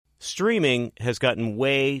Streaming has gotten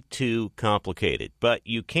way too complicated, but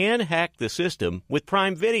you can hack the system with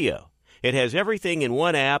Prime Video. It has everything in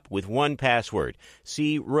one app with one password.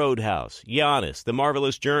 See Roadhouse, Giannis, The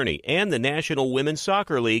Marvelous Journey, and the National Women's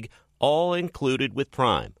Soccer League, all included with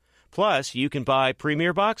Prime. Plus, you can buy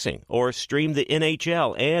Premier Boxing or stream the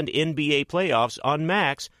NHL and NBA playoffs on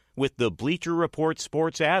Max with the Bleacher Report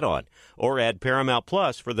Sports add-on, or add Paramount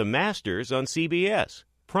Plus for the Masters on CBS.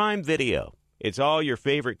 Prime Video. It's all your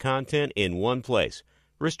favorite content in one place.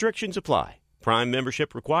 Restrictions apply. Prime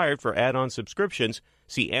membership required for add-on subscriptions.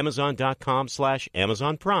 See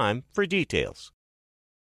Amazon.com/Amazon Prime for details.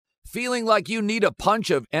 Feeling like you need a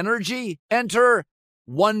punch of energy? Enter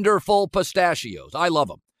Wonderful Pistachios. I love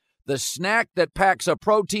them. The snack that packs a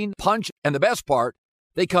protein punch, and the best part,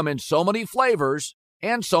 they come in so many flavors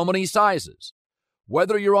and so many sizes.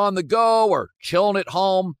 Whether you're on the go or chilling at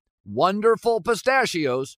home, Wonderful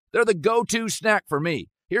Pistachios, they're the go-to snack for me.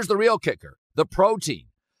 Here's the real kicker, the protein.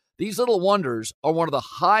 These little wonders are one of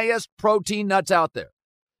the highest protein nuts out there.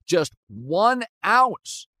 Just 1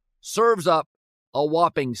 ounce serves up a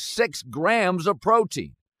whopping 6 grams of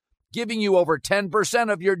protein, giving you over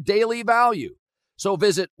 10% of your daily value. So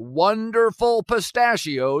visit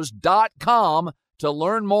wonderfulpistachios.com to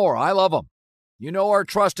learn more. I love them. You know our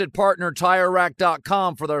trusted partner,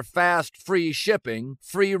 TireRack.com, for their fast, free shipping,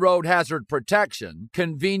 free road hazard protection,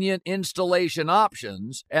 convenient installation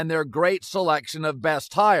options, and their great selection of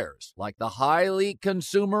best tires, like the highly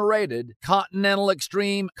consumer-rated Continental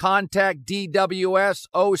Extreme Contact DWS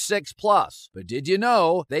 06+. But did you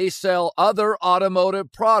know they sell other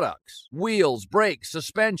automotive products? Wheels, brakes,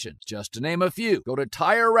 suspensions, just to name a few. Go to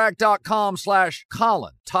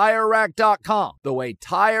TireRack.com/Colin. TireRack.com, the way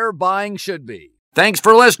tire buying should be. Thanks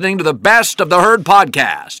for listening to the Best of the Herd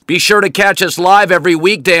podcast. Be sure to catch us live every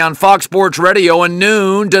weekday on Fox Sports Radio at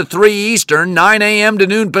noon to 3 Eastern, 9 a.m. to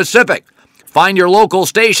noon Pacific. Find your local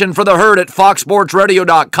station for the Herd at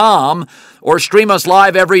foxsportsradio.com or stream us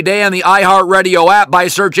live every day on the iHeartRadio app by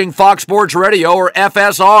searching Fox Sports Radio or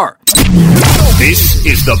FSR. This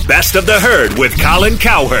is the Best of the Herd with Colin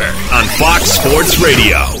Cowherd on Fox Sports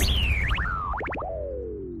Radio.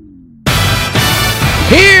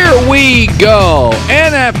 Here we go.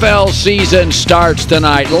 NFL season starts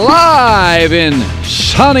tonight live in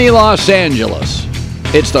sunny Los Angeles.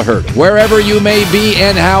 It's the Herd. Wherever you may be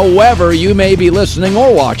and however you may be listening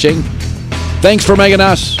or watching, thanks for making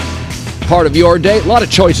us part of your day. A lot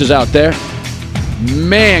of choices out there.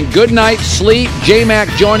 Man, good night's sleep. J-Mac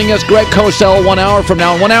joining us. Greg Cosell 1 hour from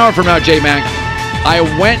now. 1 hour from now, J-Mac. I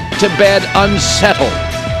went to bed unsettled,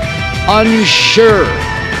 unsure.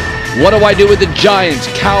 What do I do with the Giants,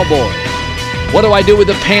 Cowboys? What do I do with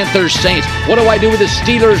the Panthers, Saints? What do I do with the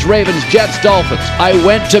Steelers, Ravens, Jets, Dolphins? I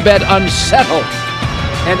went to bed unsettled,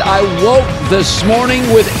 and I woke this morning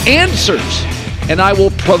with answers, and I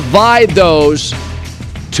will provide those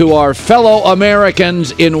to our fellow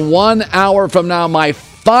Americans in 1 hour from now. My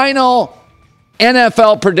final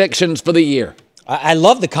NFL predictions for the year. I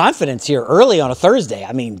love the confidence here early on a Thursday.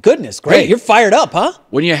 I mean, goodness, great. Hey, you're fired up, huh?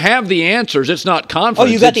 When you have the answers, it's not confidence.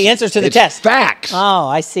 Oh, you got the answers to the test. It's facts. Oh,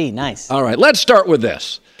 I see. Nice. All right, let's start with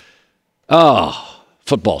this. Oh,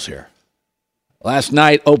 football's here. Last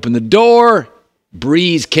night, opened the door.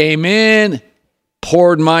 Breeze came in.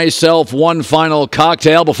 Poured myself one final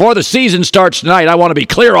cocktail. Before the season starts tonight, I want to be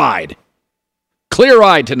clear-eyed.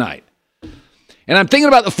 Clear-eyed tonight. And I'm thinking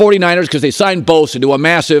about the 49ers because they signed Bosa to a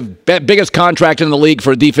massive, biggest contract in the league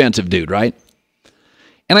for a defensive dude, right?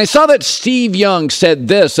 And I saw that Steve Young said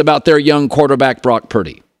this about their young quarterback, Brock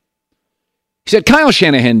Purdy. He said, Kyle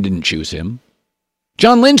Shanahan didn't choose him.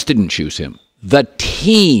 John Lynch didn't choose him. The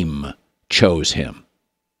team chose him.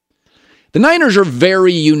 The Niners are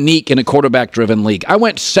very unique in a quarterback-driven league. I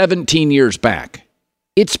went 17 years back.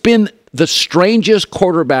 It's been the strangest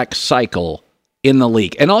quarterback cycle in the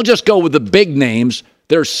league. And I'll just go with the big names.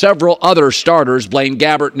 There's several other starters, Blaine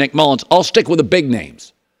Gabbert, Nick Mullins. I'll stick with the big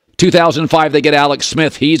names. 2005, they get Alex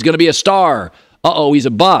Smith. He's going to be a star. Uh-oh, he's a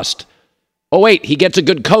bust. Oh, wait, he gets a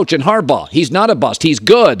good coach in Harbaugh. He's not a bust. He's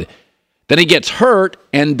good. Then he gets hurt,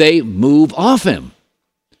 and they move off him.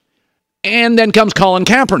 And then comes Colin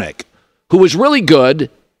Kaepernick, who was really good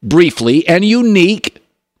briefly and unique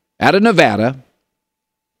out of Nevada.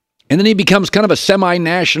 And then he becomes kind of a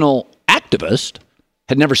semi-national activist.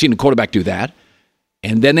 Had never seen a quarterback do that.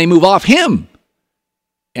 And then they move off him.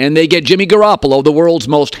 And they get Jimmy Garoppolo, the world's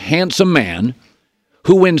most handsome man,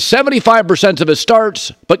 who wins 75% of his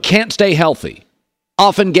starts but can't stay healthy.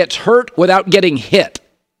 Often gets hurt without getting hit.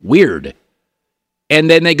 Weird. And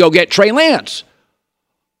then they go get Trey Lance.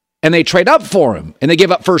 And they trade up for him. And they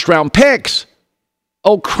give up first-round picks.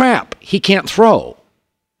 Oh, crap. He can't throw.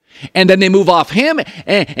 And then they move off him,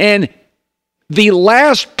 and the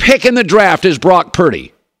last pick in the draft is Brock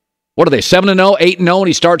Purdy. What are they, 7-0, 8-0, and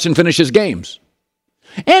he starts and finishes games?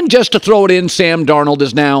 And just to throw it in, Sam Darnold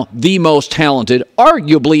is now the most talented,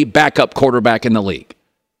 arguably backup quarterback in the league.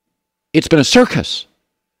 It's been a circus.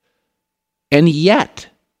 And yet,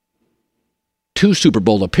 2 Super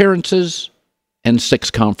Bowl appearances and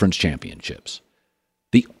 6 conference championships.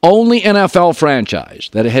 The only NFL franchise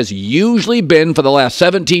that has usually been, for the last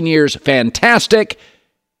 17 years, fantastic,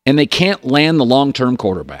 and they can't land the long-term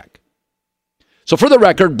quarterback. So for the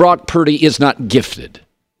record, Brock Purdy is not gifted.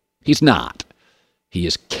 He's not. He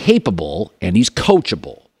is capable, and he's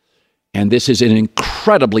coachable. And this is an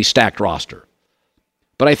incredibly stacked roster.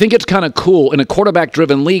 But I think it's kind of cool. In a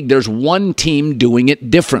quarterback-driven league, there's one team doing it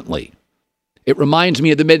differently. It reminds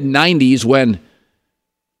me of the mid-'90s when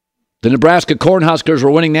the Nebraska Cornhuskers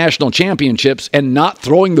were winning national championships and not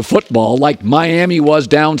throwing the football like Miami was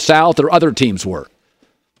down south or other teams were.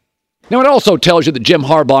 Now, it also tells you that Jim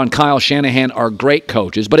Harbaugh and Kyle Shanahan are great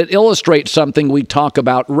coaches, but it illustrates something we talk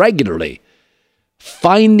about regularly.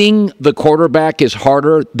 Finding the quarterback is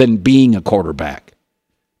harder than being a quarterback.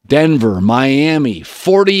 Denver, Miami,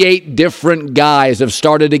 48 different guys have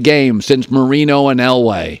started a game since Marino and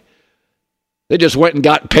Elway. They just went and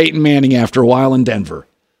got Peyton Manning after a while in Denver.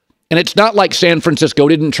 And it's not like San Francisco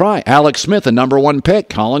didn't try. Alex Smith, a number 1 pick.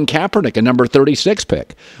 Colin Kaepernick, a number 36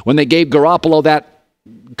 pick. When they gave Garoppolo that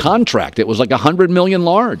contract, it was like $100 million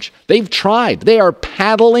large. They've tried. They are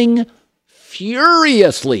paddling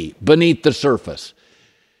furiously beneath the surface.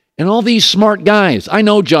 And all these smart guys. I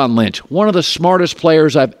know John Lynch, one of the smartest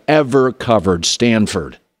players I've ever covered,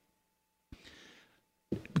 Stanford.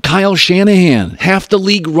 Kyle Shanahan, half the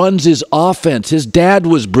league runs his offense. His dad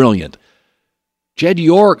was brilliant. Jed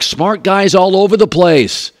York, smart guys all over the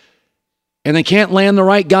place. And they can't land the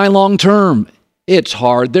right guy long term. It's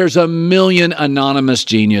hard. There's a million anonymous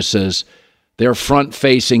geniuses. They're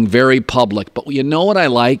front-facing, very public. But you know what I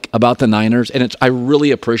like about the Niners? And I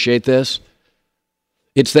really appreciate this.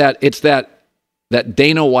 It's that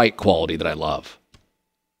Dana White quality that I love.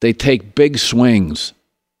 They take big swings,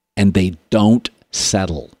 and they don't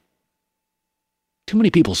settle. Too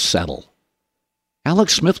many people settle.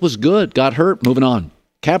 Alex Smith was good, got hurt, moving on.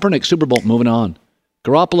 Kaepernick, Super Bowl, moving on.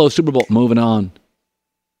 Garoppolo, Super Bowl, moving on.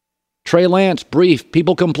 Trey Lance, brief,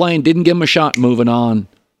 people complained, didn't give him a shot, moving on.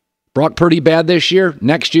 Brock Purdy bad this year,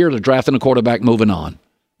 next year they're drafting a quarterback, moving on.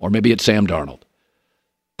 Or maybe it's Sam Darnold.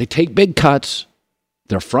 They take big cuts.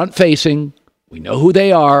 They're front-facing. We know who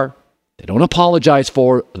they are. They don't apologize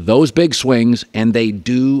for those big swings, and they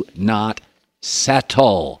do not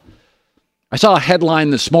settle. I saw a headline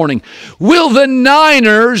this morning. Will the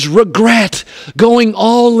Niners regret going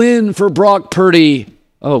all in for Brock Purdy?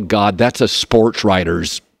 Oh, God, that's a sports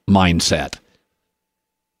writer's mindset.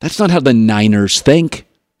 That's not how the Niners think.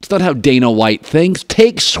 It's not how Dana White thinks.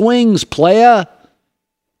 Take swings, playa.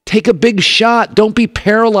 Take a big shot. Don't be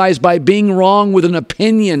paralyzed by being wrong with an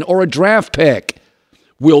opinion or a draft pick.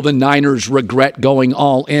 Will the Niners regret going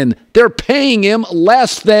all in? They're paying him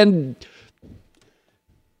less than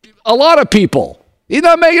a lot of people. He's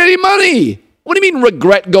not making any money. What do you mean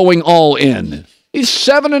regret going all in? He's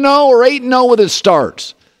 7-0 or 8-0 with his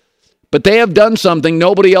starts. But they have done something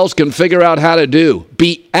nobody else can figure out how to do.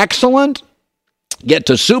 Be excellent, get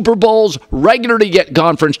to Super Bowls, regularly get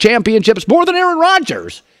conference championships, more than Aaron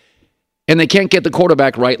Rodgers. And they can't get the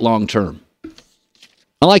quarterback right long term.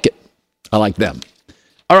 I like it. I like them.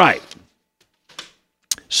 All right.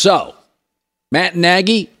 So, Matt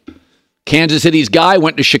Nagy, Kansas City's guy,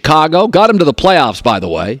 went to Chicago, got him to the playoffs, by the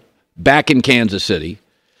way, back in Kansas City,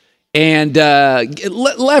 and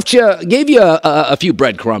gave you a few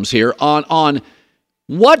breadcrumbs here on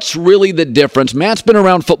what's really the difference. Matt's been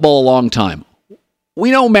around football a long time.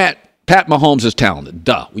 We know Pat Mahomes is talented.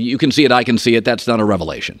 Duh. You can see it. I can see it. That's not a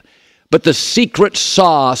revelation. But the secret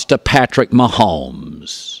sauce to Patrick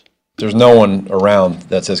Mahomes. There's no one around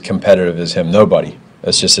that's as competitive as him. Nobody.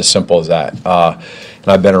 It's just as simple as that. And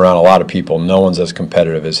I've been around a lot of people. No one's as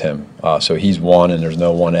competitive as him. So he's one, and there's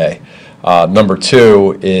no 1A. Number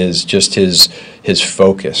 2 is just his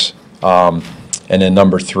focus. And then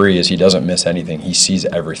number 3 is he doesn't miss anything. He sees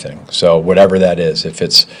everything. So whatever that is, if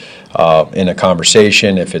it's in a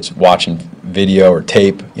conversation, if it's watching video or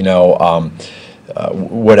tape,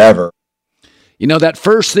 whatever. That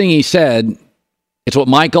first thing he said, it's what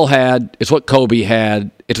Michael had, it's what Kobe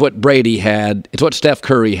had, it's what Brady had, it's what Steph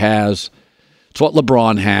Curry has, it's what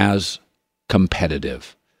LeBron has,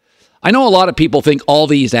 competitive. I know a lot of people think all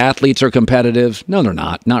these athletes are competitive. No, they're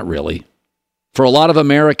not. Not really. For a lot of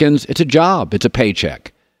Americans, it's a job. It's a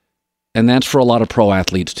paycheck. And that's for a lot of pro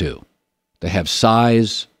athletes, too. They have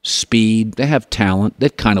size. speed. They have talent.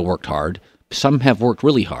 They've kind of worked hard. Some have worked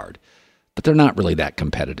really hard, but they're not really that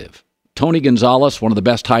competitive. Tony Gonzalez, one of the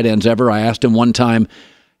best tight ends ever, I asked him one time,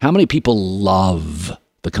 how many people love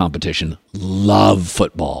the competition, love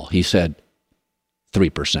football? He said,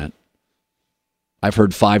 3%. I've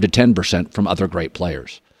heard 5 to 10% from other great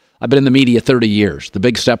players. I've been in the media 30 years. The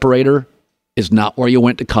big separator is not where you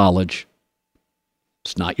went to college.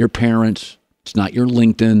 It's not your parents. It's not your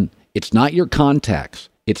LinkedIn. It's not your contacts.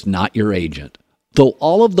 It's not your agent. Though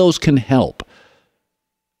all of those can help,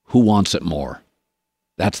 who wants it more?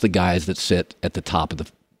 That's the guys that sit at the top of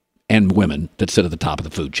the, and women that sit at the top of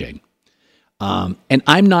the food chain. And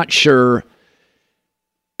I'm not sure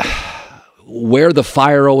where the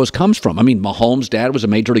fire always comes from. I mean, Mahomes' dad was a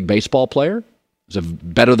Major League Baseball player. It was a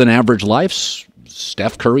better than average life.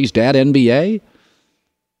 Steph Curry's dad, NBA.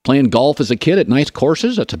 Playing golf as a kid at nice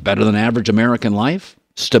courses. That's a better than average American life.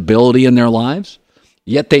 Stability in their lives.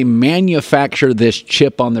 Yet they manufacture this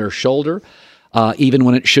chip on their shoulder, even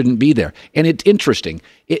when it shouldn't be there. And it's interesting.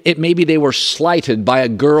 It maybe they were slighted by a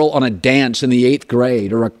girl on a dance in the 8th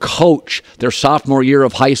grade, or a coach their sophomore year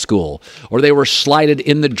of high school, or they were slighted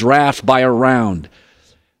in the draft by a round.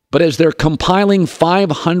 But as they're compiling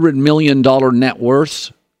 $500 million net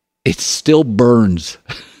worths, it still burns.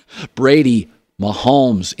 Brady,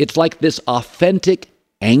 Mahomes, it's like this authentic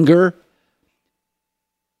anger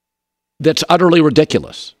that's utterly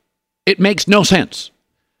ridiculous. It makes no sense.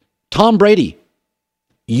 Tom Brady,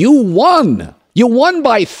 you won. You won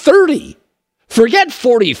by 30. Forget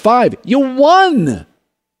 45. You won.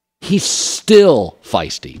 He's still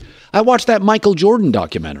feisty. I watched that Michael Jordan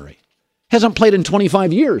documentary. Hasn't played in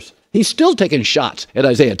 25 years. He's still taking shots at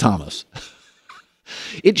Isaiah Thomas.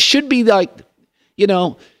 It should be like,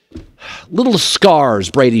 little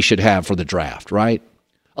scars Brady should have for the draft, right?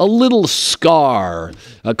 A little scar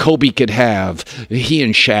Kobe could have. He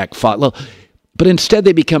and Shaq fought. Well, but instead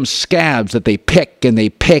they become scabs that they pick and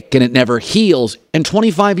it never heals. And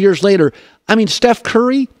 25 years later, Steph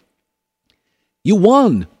Curry, you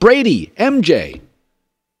won. Brady, MJ.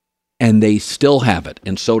 And they still have it.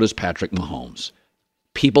 And so does Patrick Mahomes.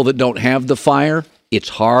 People that don't have the fire, it's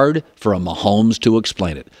hard for a Mahomes to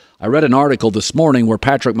explain it. I read an article this morning where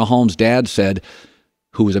Patrick Mahomes' dad said,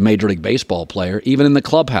 who was a Major League Baseball player, even in the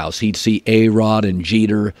clubhouse, he'd see A-Rod and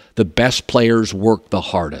Jeter. The best players work the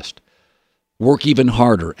hardest, work even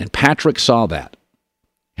harder. And Patrick saw that.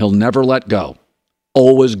 He'll never let go.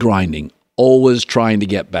 Always grinding, always trying to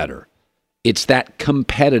get better. It's that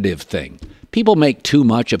competitive thing. People make too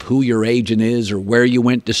much of who your agent is, or where you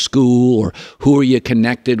went to school, or who are you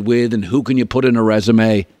connected with, and who can you put in a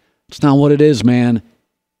resume. It's not what it is, man.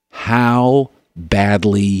 How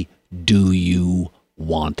badly do you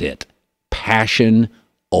want it? Passion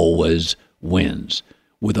always wins,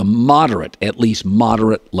 with a at least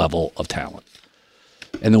moderate level of talent.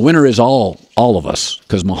 And the winner is all of us,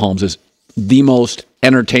 because Mahomes is the most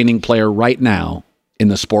entertaining player right now in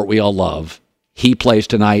the sport we all love. He plays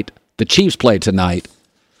tonight. The Chiefs play tonight.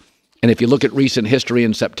 And if you look at recent history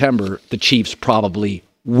in September, the Chiefs probably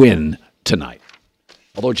win tonight.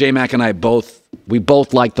 Although J-Mac and I both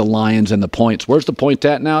like the Lions and the points. Where's the point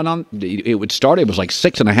at now? It was like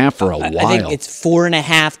 6.5 for a while. I think it's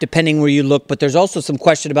 4.5, depending where you look. But there's also some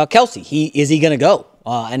question about Kelce. Is he going to go?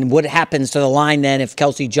 And what happens to the line then if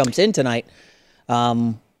Kelce jumps in tonight?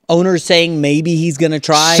 Owners saying maybe he's going to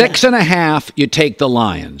try. 6.5, you take the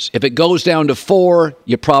Lions. If it goes down to 4,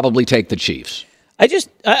 you probably take the Chiefs.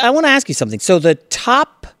 I want to ask you something. So the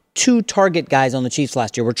top 2 target guys on the Chiefs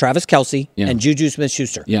last year were Travis Kelce and Juju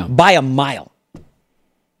Smith-Schuster by a mile.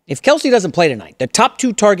 If Kelce doesn't play tonight, the top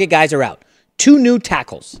 2 target guys are out. 2 new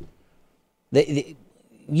tackles.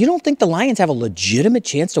 You don't think the Lions have a legitimate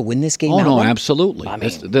chance to win this game? Oh, no, absolutely.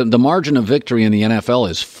 The margin of victory in the NFL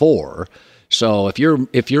is 4. So if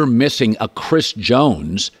you're missing a Chris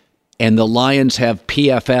Jones and the Lions have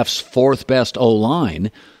PFF's 4th best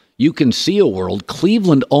O-line, you can see a world.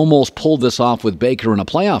 Cleveland almost pulled this off with Baker in a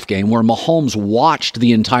playoff game where Mahomes watched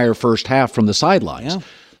the entire first half from the sidelines. Yeah.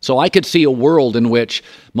 So I could see a world in which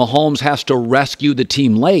Mahomes has to rescue the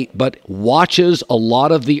team late, but watches a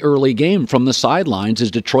lot of the early game from the sidelines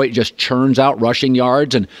as Detroit just churns out rushing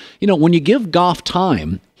yards. And, when you give Goff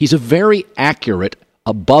time, he's a very accurate,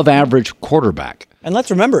 above-average quarterback. And let's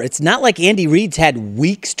remember, it's not like Andy Reid's had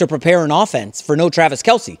weeks to prepare an offense for no Travis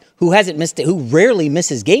Kelce, who rarely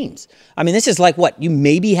misses games. This is like what? You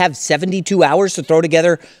maybe have 72 hours to throw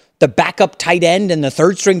together the backup tight end and the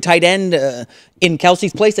third-string tight end in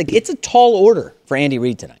Kelce's place. It's a tall order for Andy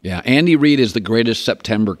Reid tonight. Yeah, Andy Reid is the greatest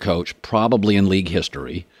September coach probably in league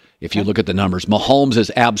history. if you look at the numbers. Mahomes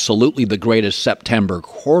is absolutely the greatest September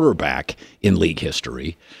quarterback in league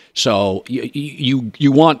history. So you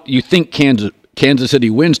think Kansas City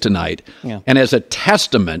wins tonight. Yeah. And as a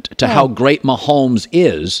testament to how great Mahomes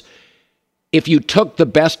is, if you took the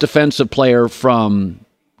best defensive player from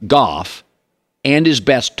Goff and his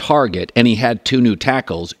best target, and he had 2 new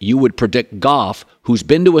tackles, you would predict Goff, who's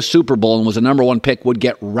been to a Super Bowl and was a number 1 pick, would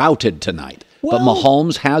get routed tonight. Well, but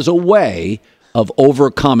Mahomes has a way of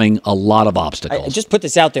overcoming a lot of obstacles. I just put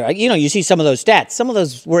this out there. You see some of those stats. Some of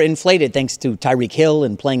those were inflated thanks to Tyreek Hill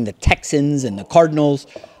and playing the Texans and the Cardinals.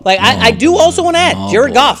 I do also want to add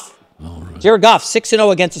Jared Goff. Right. Jared Goff,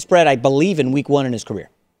 6-0 against the spread, I believe, in week 1 in his career.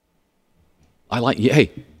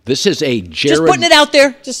 Hey, this is a Jared. Just putting it out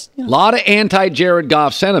there. A lot of anti-Jared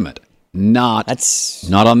Goff sentiment. Not on this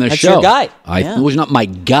show. That's your guy. He's not my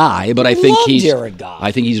guy, but I think he's Jared Goff.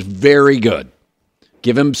 I think he's very good.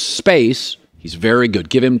 Give him space. He's very good.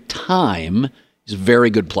 Give him time. He's a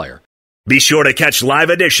very good player. Be sure to catch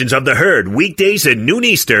live editions of The Herd weekdays at noon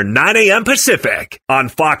Eastern, 9 a.m. Pacific on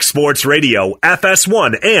Fox Sports Radio,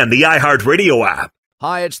 FS1, and the iHeartRadio app.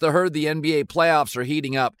 Hi, it's The Herd. The NBA playoffs are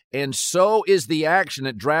heating up, and so is the action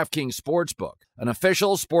at DraftKings Sportsbook, an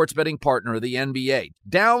official sports betting partner of the NBA.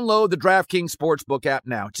 Download the DraftKings Sportsbook app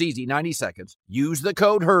now. It's easy, 90 seconds. Use the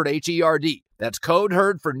code HERD, H-E-R-D. That's code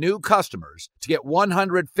HERD for new customers to get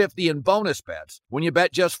 $150 in bonus bets when you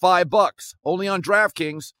bet just $5. Only on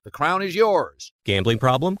DraftKings. The crown is yours. Gambling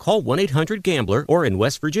problem? Call 1-800-GAMBLER or in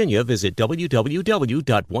West Virginia, visit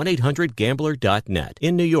www.1800gambler.net.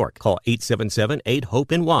 In New York, call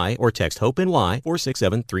 877-8-HOPE-NY or text HOPE-NY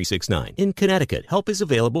 467-369. In Connecticut, help is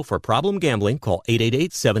available for problem gambling. Call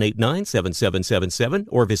 888-789-7777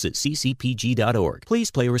 or visit ccpg.org.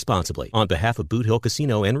 Please play responsibly. On behalf of Boot Hill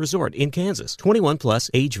Casino and Resort in Kansas, 21 plus,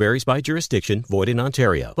 age varies by jurisdiction, void in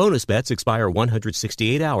Ontario. Bonus bets expire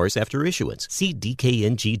 168 hours after issuance. See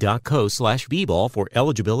dkng.co/bball for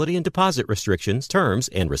eligibility and deposit restrictions, terms,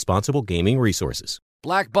 and responsible gaming resources.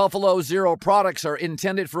 Black Buffalo Zero products are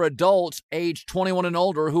intended for adults age 21 and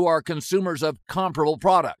older who are consumers of comparable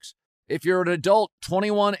products. If you're an adult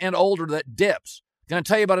 21 and older that dips, I'm going to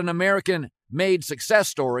tell you about an American-made success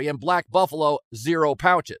story in Black Buffalo Zero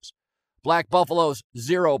pouches. Black Buffalo's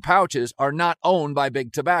Zero pouches are not owned by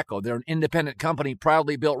Big Tobacco. They're an independent company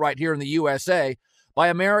proudly built right here in the USA by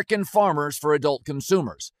American farmers for adult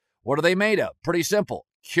consumers. What are they made of? Pretty simple.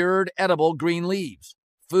 Cured edible green leaves.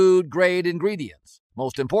 Food-grade ingredients.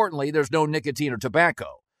 Most importantly, there's no nicotine or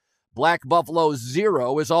tobacco. Black Buffalo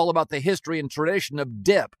Zero is all about the history and tradition of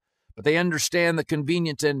dip, but they understand the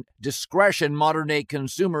convenience and discretion modern-day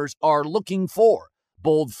consumers are looking for.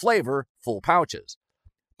 Bold flavor, full pouches.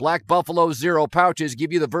 Black Buffalo Zero pouches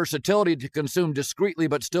give you the versatility to consume discreetly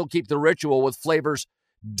but still keep the ritual with flavors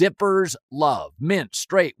dippers love. Mint,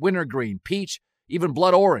 straight, wintergreen, peach, even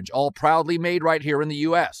blood orange, all proudly made right here in the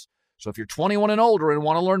U.S. So if you're 21 and older and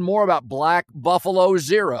want to learn more about Black Buffalo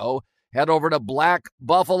Zero, head over to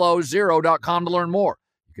blackbuffalozero.com to learn more.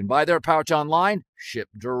 You can buy their pouch online,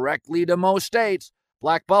 shipped directly to most states.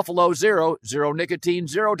 Black Buffalo Zero, zero nicotine,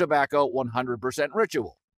 zero tobacco, 100%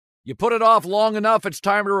 ritual. You put it off long enough, it's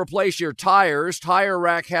time to replace your tires. Tire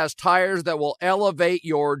Rack has tires that will elevate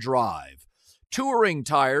your drive. Touring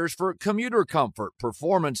tires for commuter comfort,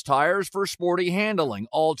 performance tires for sporty handling,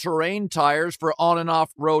 all-terrain tires for on- and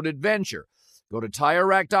off-road adventure. Go to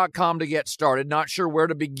TireRack.com to get started. Not sure where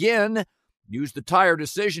to begin? Use the Tire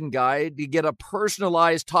Decision Guide to get a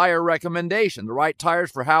personalized tire recommendation, the right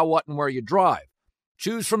tires for how, what, and where you drive.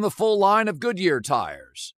 Choose from the full line of Goodyear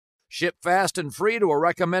tires. Ship fast and free to a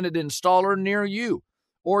recommended installer near you,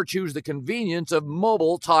 or choose the convenience of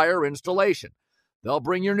mobile tire installation. They'll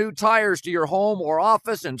bring your new tires to your home or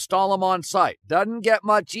office, install them on site. Doesn't get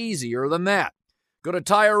much easier than that. Go to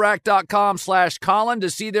TireRack.com/Colin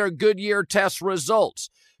to see their Goodyear test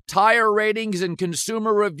results, tire ratings, and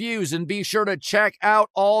consumer reviews, and be sure to check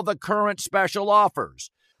out all the current special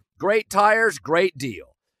offers. Great tires, great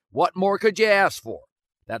deal. What more could you ask for?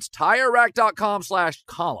 That's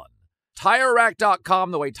TireRack.com/Colin.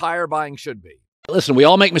 TireRack.com, the way tire buying should be. Listen, we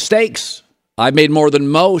all make mistakes. I've made more than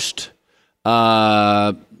most.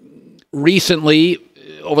 Recently,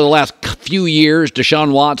 over the last few years,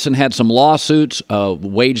 Deshaun Watson had some lawsuits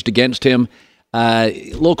waged against him.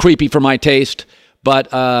 A little creepy for my taste, but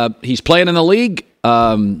he's playing in the league.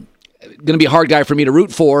 Going to be a hard guy for me to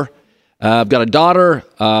root for. I've got a daughter,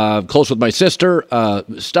 close with my sister.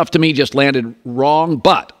 Stuff to me just landed wrong,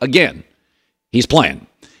 but again, he's playing.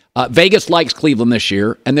 Vegas likes Cleveland this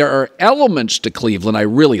year, and there are elements to Cleveland I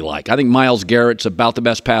really like. I think Myles Garrett's about the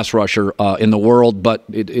best pass rusher in the world, but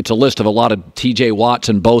it's a list of a lot of T.J. Watts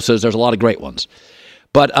and Bosa's. There's a lot of great ones.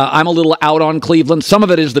 But I'm a little out on Cleveland. Some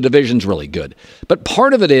of it is the division's really good. But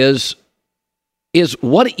part of it is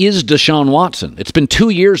what is Deshaun Watson? It's been 2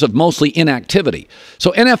 years of mostly inactivity.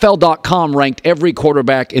 So NFL.com ranked every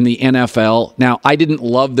quarterback in the NFL. Now, I didn't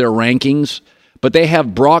love their rankings, but they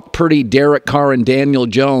have Brock Purdy, Derek Carr, and Daniel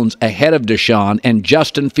Jones ahead of Deshaun, and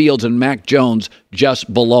Justin Fields and Mac Jones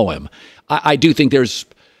just below him. I do think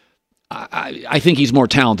I think he's more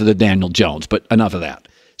talented than Daniel Jones, but enough of that.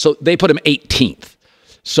 So they put him 18th.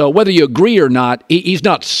 So whether you agree or not, he's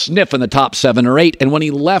not sniffing the top 7 or 8. And when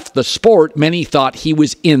he left the sport, many thought he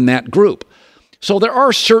was in that group. So there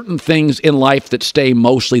are certain things in life that stay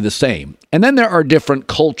mostly the same. And then there are different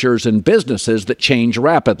cultures and businesses that change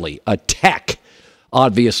rapidly. Tech,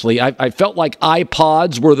 obviously. I felt like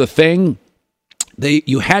iPods were the thing.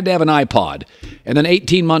 You had to have an iPod. And then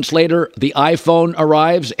 18 months later, the iPhone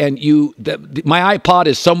arrives, and my iPod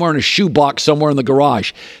is somewhere in a shoebox somewhere in the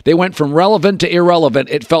garage. They went from relevant to irrelevant,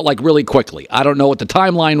 it felt like really quickly. I don't know what the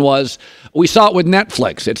timeline was. We saw it with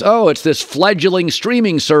Netflix. It's this fledgling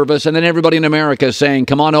streaming service, and then everybody in America is saying,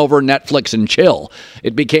 come on over, Netflix, and chill.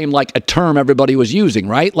 It became like a term everybody was using,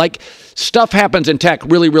 right? Like, stuff happens in tech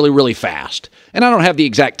really, really, really fast. And I don't have the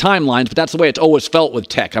exact timelines, but that's the way it's always felt with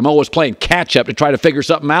tech. I'm always playing catch-up to try to figure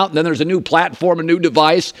something out, and then there's a new platform, a new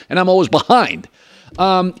device, and I'm always behind.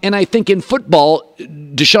 And I think in football,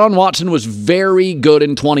 Deshaun Watson was very good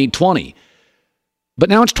in 2020. But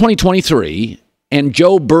now it's 2023, and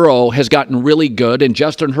Joe Burrow has gotten really good, and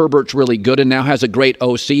Justin Herbert's really good and now has a great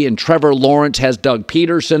OC, and Trevor Lawrence has Doug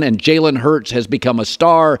Peterson, and Jalen Hurts has become a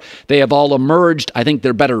star. They have all emerged. I think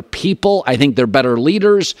they're better people. I think they're better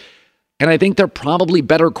leaders. And I think they're probably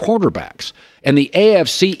better quarterbacks. And the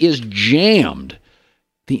AFC is jammed.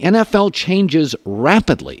 The NFL changes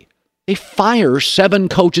rapidly. They fire 7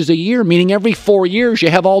 coaches a year, meaning every 4 years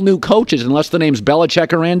you have all new coaches, unless the name's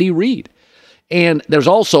Belichick or Andy Reid. And there's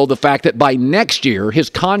also the fact that by next year,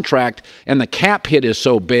 his contract and the cap hit is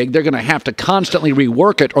so big, they're going to have to constantly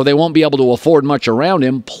rework it or they won't be able to afford much around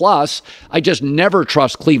him. Plus, I just never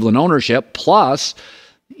trust Cleveland ownership. Plus,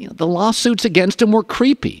 the lawsuits against him were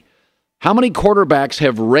creepy. How many quarterbacks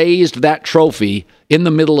have raised that trophy in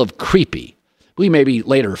the middle of creepy? We maybe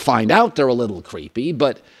later find out they're a little creepy,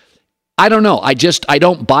 but I don't know. I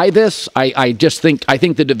don't buy this. I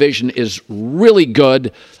think the division is really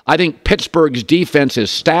good. I think Pittsburgh's defense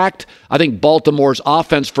is stacked. I think Baltimore's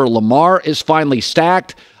offense for Lamar is finally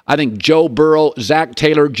stacked. I think Joe Burrow, Zach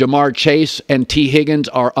Taylor, Jamar Chase, and T. Higgins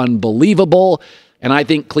are unbelievable. And I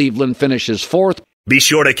think Cleveland finishes 4th. Be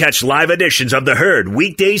sure to catch live editions of The Herd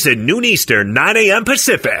weekdays at noon Eastern, 9 a.m.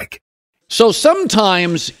 Pacific. So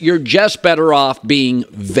sometimes you're just better off being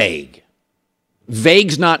vague.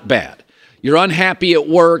 Vague's not bad. You're unhappy at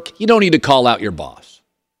work. You don't need to call out your boss.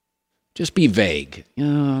 Just be vague.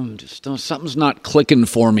 Something's not clicking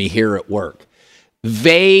for me here at work.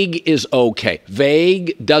 Vague is okay.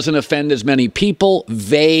 Vague doesn't offend as many people.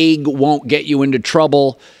 Vague won't get you into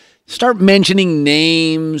trouble. Start mentioning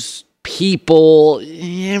names, people.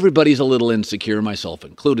 Everybody's a little insecure, myself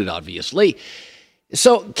included, obviously.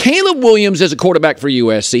 So Caleb Williams is a quarterback for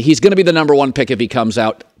USC. He's going to be the number 1 pick if he comes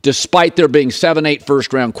out, despite there being 7-8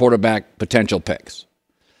 first-round quarterback potential picks.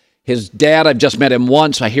 His dad, I've just met him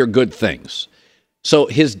once. I hear good things. So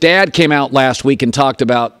his dad came out last week and talked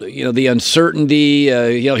about, the uncertainty.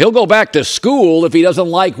 He'll go back to school if he doesn't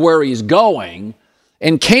like where he's going.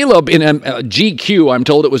 And Caleb in GQ, I'm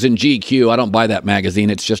told it was in GQ. I don't buy that magazine.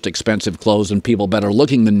 It's just expensive clothes and people better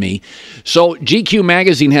looking than me. So GQ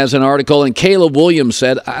magazine has an article, and Caleb Williams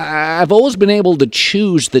said, I've always been able to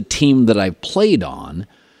choose the team that I've played on.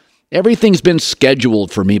 Everything's been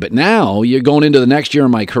scheduled for me, but now you're going into the next year of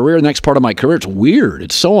my career, the next part of my career. It's weird.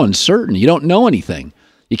 It's so uncertain. You don't know anything.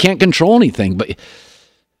 You can't control anything, but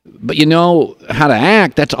you know how to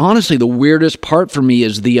act. That's honestly the weirdest part for me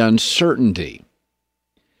is the uncertainty.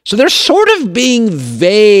 So they're sort of being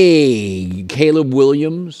vague, Caleb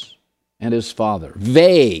Williams and his father.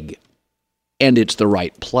 Vague, and it's the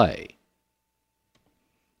right play.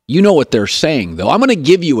 You know what they're saying, though. I'm going to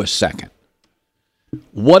give you a second.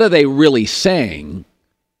 What are they really saying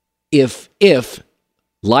if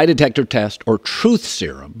lie detector test or truth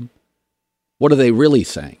serum, what are they really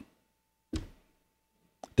saying?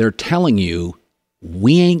 They're telling you,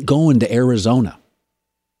 we ain't going to Arizona.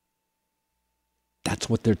 That's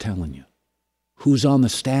what they're telling you. Who's on the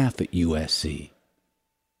staff at USC?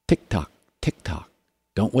 Tick-tock, tick-tock.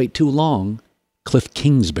 Don't wait too long. Cliff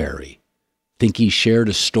Kingsbury. Think he shared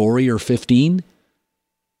a story or 15?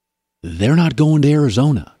 They're not going to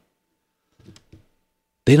Arizona.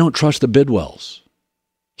 They don't trust the Bidwells.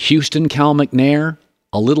 Houston, Cal McNair,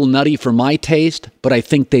 a little nutty for my taste, but I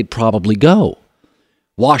think they'd probably go.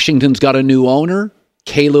 Washington's got a new owner,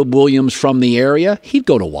 Caleb Williams from the area. He'd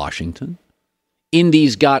go to Washington.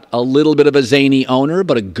 Indy's got a little bit of a zany owner,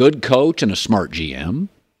 but a good coach and a smart GM.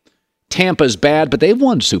 Tampa's bad, but they've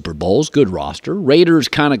won Super Bowls. Good roster. Raiders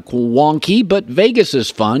kind of wonky, but Vegas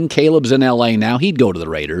is fun. Caleb's in L.A. now. He'd go to the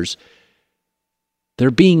Raiders.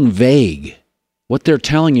 They're being vague. What they're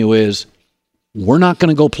telling you is, we're not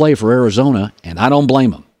going to go play for Arizona, and I don't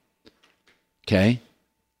blame them. Okay?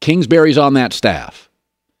 Kingsbury's on that staff.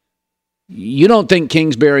 You don't think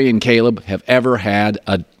Kingsbury and Caleb have ever had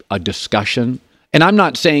a discussion? And I'm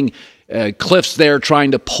not saying Cliff's there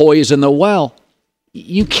trying to poison the well.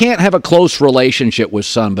 You can't have a close relationship with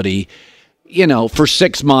somebody, for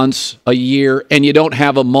 6 months, a year, and you don't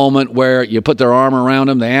have a moment where you put their arm around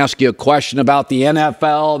them, they ask you a question about the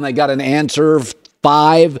NFL, and they got an answer of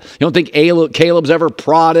 5. You don't think Caleb's ever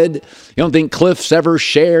prodded? You don't think Cliff's ever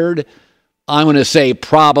shared? I'm going to say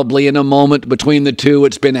probably in a moment between the two,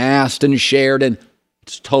 it's been asked and shared, and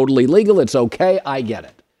it's totally legal. It's okay. I get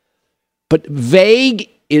it. But vague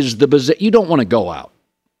is the bizarre. You don't want to go out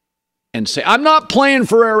and say, I'm not playing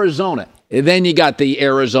for Arizona. And then you got the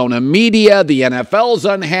Arizona media. The NFL's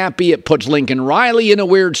unhappy. It puts Lincoln Riley in a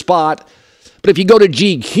weird spot. But if you go to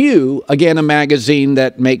GQ, again, a magazine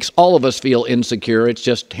that makes all of us feel insecure, it's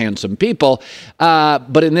just handsome people.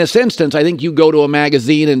 But in this instance, I think you go to a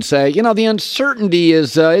magazine and say, the uncertainty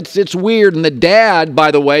is, it's weird. And the dad,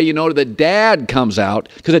 by the way, the dad comes out,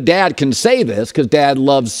 because a dad can say this, because dad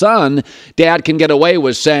loves son. Dad can get away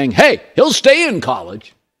with saying, hey, he'll stay in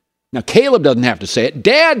college. Now, Caleb doesn't have to say it.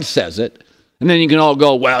 Dad says it. And then you can all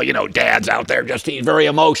go, well, dad's out there he's very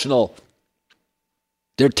emotional.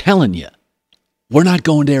 They're telling you. We're not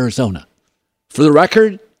going to Arizona. For the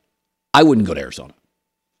record, I wouldn't go to Arizona.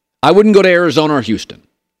 I wouldn't go to Arizona or Houston.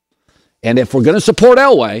 And if we're going to support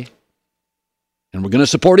Elway, and we're going to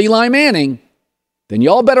support Eli Manning, then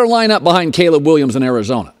y'all better line up behind Caleb Williams in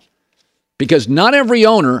Arizona. Because not every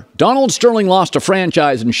owner, Donald Sterling lost a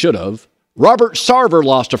franchise and should have. Robert Sarver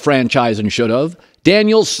lost a franchise and should have.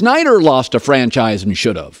 Daniel Snyder lost a franchise and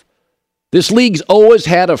should have. This league's always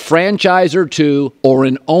had a franchise or two or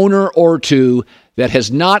an owner or two that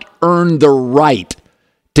has not earned the right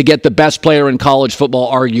to get the best player in college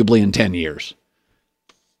football arguably in 10 years.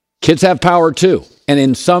 Kids have power too. And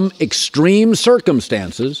in some extreme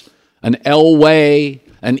circumstances, an Elway,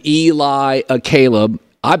 an Eli, a Caleb,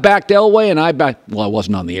 I backed Elway and I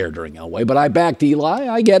wasn't on the air during Elway, but I backed Eli.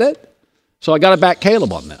 I get it. So I got to back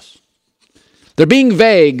Caleb on this. They're being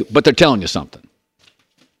vague, but they're telling you something.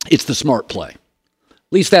 It's the smart play.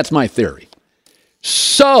 At least that's my theory.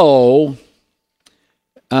 So,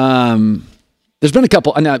 there's been a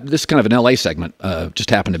couple, this is kind of an LA segment, just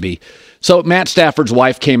happened to be. So Matt Stafford's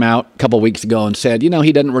wife came out a couple of weeks ago and said, he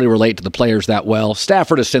doesn't really relate to the players that well.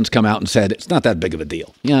 Stafford has since come out and said, it's not that big of a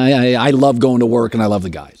deal. I love going to work and I love the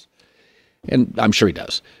guys. And I'm sure he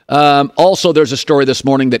does. Also, there's a story this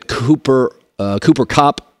morning that Cooper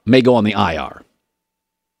Kupp may go on the IR.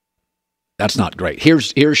 That's not great.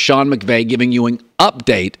 Here's Sean McVay giving you an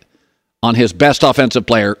update on his best offensive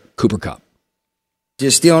player, Cooper Kupp.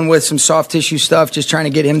 Just dealing with some soft tissue stuff, just trying to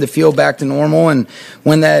get him to feel back to normal. And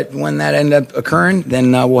when that ended up occurring,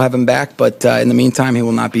 then we'll have him back. But in the meantime, he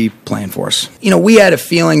will not be playing for us. We had a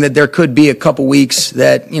feeling that there could be a couple weeks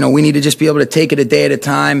that, we need to just be able to take it a day at a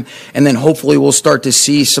time. And then hopefully we'll start to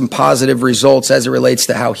see some positive results as it relates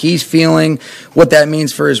to how he's feeling, what that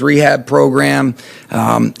means for his rehab program.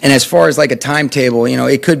 And as far as like a timetable,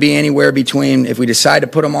 it could be anywhere between if we decide to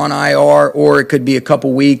put him on IR or it could be a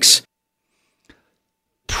couple weeks.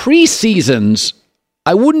 Preseasons,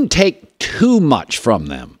 I wouldn't take too much from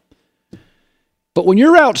them. But when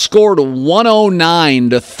you're outscored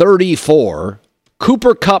 109-34,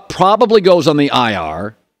 Cooper Kupp probably goes on the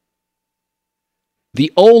IR.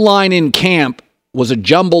 The O-line in camp was a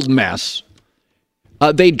jumbled mess.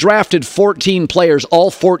 They drafted 14 players. All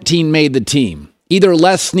 14 made the team. Either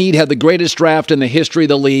Les Snead had the greatest draft in the history of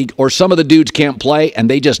the league, or some of the dudes can't play, and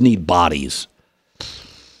they just need bodies.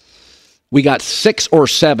 We got 6 or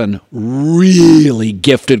 7 really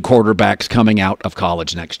gifted quarterbacks coming out of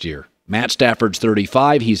college next year. Matt Stafford's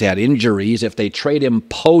 35. He's had injuries. If they trade him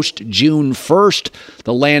post-June 1st,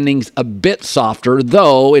 the landing's a bit softer,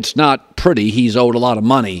 though it's not pretty. He's owed a lot of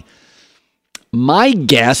money. My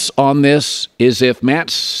guess on this is if Matt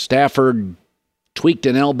Stafford tweaked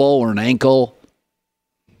an elbow or an ankle,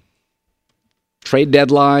 trade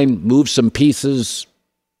deadline, move some pieces,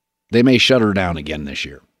 they may shut her down again this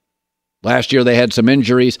year. Last year, they had some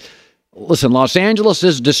injuries. Listen, Los Angeles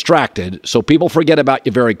is distracted, so people forget about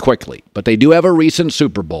you very quickly. But they do have a recent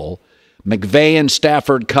Super Bowl. McVay and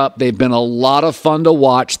Stafford Cup, they've been a lot of fun to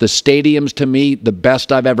watch. The stadium's, to me, the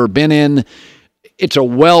best I've ever been in. It's a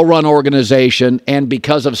well-run organization, and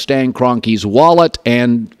because of Stan Kroenke's wallet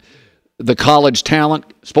and the college talent,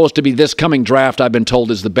 supposed to be this coming draft, I've been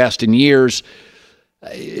told, is the best in years.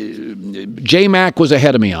 J-Mac was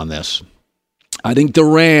ahead of me on this. I think the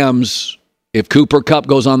Rams, if Cooper Kupp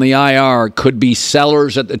goes on the IR, could be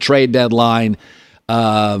sellers at the trade deadline,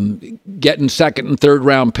 getting second and third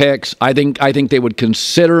round picks. I think they would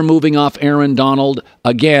consider moving off Aaron Donald.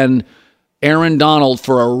 Again, Aaron Donald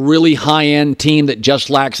for a really high-end team that just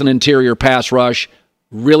lacks an interior pass rush,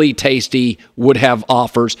 really tasty, would have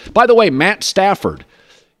offers. By the way, Matt Stafford,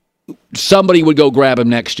 somebody would go grab him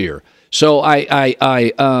next year. So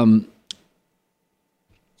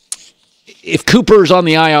if Cooper's on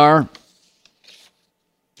the IR,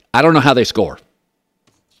 I don't know how they score.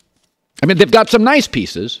 I mean, they've got some nice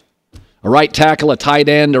pieces. A right tackle, a tight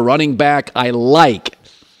end, a running back. I like.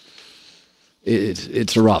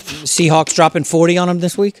 It's rough. Seahawks dropping 40 on them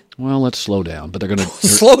this week? Well, let's slow down, but they're going to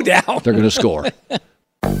slow down. They're going to score.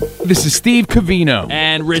 This is Steve Covino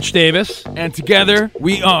and Rich Davis, and together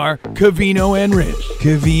we are Covino and Rich.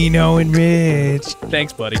 Covino and Rich.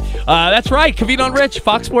 Thanks, buddy. That's right, Covino and Rich,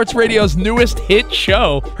 Fox Sports Radio's newest hit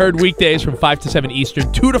show. Heard weekdays from 5 to 7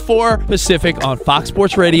 Eastern, 2 to 4 Pacific on Fox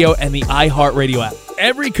Sports Radio and the iHeartRadio app.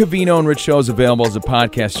 Every Covino and Rich show is available as a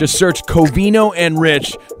podcast. Just search Covino and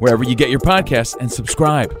Rich wherever you get your podcasts and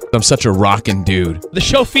subscribe. I'm such a rockin' dude. The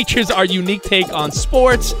show features our unique take on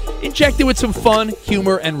sports, injected with some fun,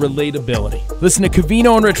 humor, and relatability. Listen to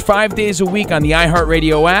Covino and Rich 5 days a week on the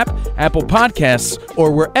iHeartRadio app, Apple Podcasts,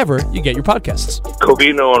 or wherever you get your podcasts.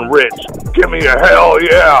 Covino and Rich, give me a hell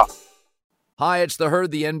yeah! Hi, it's The Herd.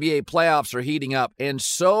 The NBA playoffs are heating up, and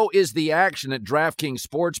so is the action at DraftKings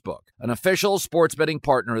Sportsbook, an official sports betting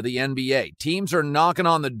partner of the NBA. Teams are knocking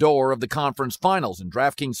on the door of the conference finals, and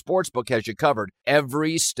DraftKings Sportsbook has you covered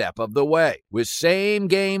every step of the way with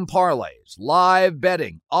same-game parlays, live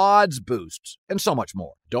betting, odds boosts, and so much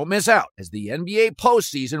more. Don't miss out. As the NBA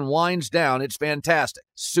postseason winds down, it's fantastic.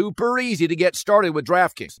 Super easy to get started with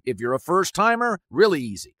DraftKings. If you're a first-timer, really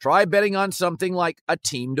easy. Try betting on something like a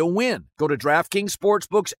team to win. Go to DraftKings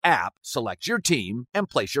Sportsbook's app, select your team, and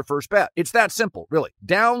place your first bet. It's that simple, really.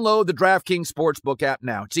 Download the DraftKings Sportsbook app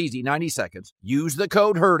now. It's easy, 90 seconds. Use the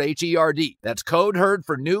code HERD, H-E-R-D. That's code HERD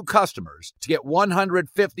for new customers to get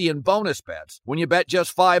 $150 in bonus bets when you bet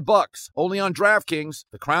just $5. Only on DraftKings.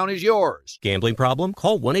 The crown is yours. Gambling problem?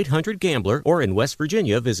 Call 1-800-GAMBLER, or in West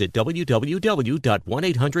Virginia, visit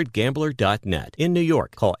www.1800gambler.net. In New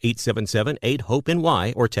York, call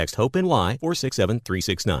 877-8-HOPE-NY or text HOPE-NY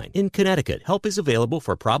 467-369. In Connecticut, help is available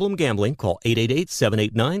for problem gambling. Call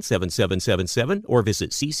 888-789-7777 or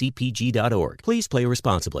visit ccpg.org. Please play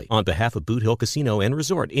responsibly. On behalf of Boot Hill Casino and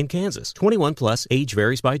Resort in Kansas, 21 plus, age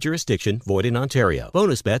varies by jurisdiction, void in Ontario.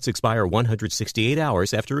 Bonus bets expire 168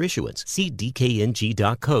 hours after issuance. See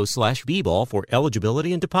dkng.co/bball for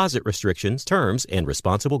eligibility and deposit restrictions, terms, and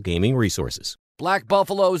responsible gaming resources. Black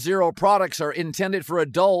Buffalo Zero products are intended for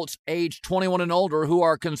adults age 21 and older who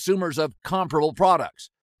are consumers of comparable products.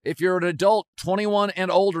 If you're an adult 21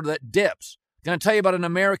 and older that dips, I'm going to tell you about an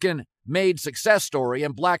American-made success story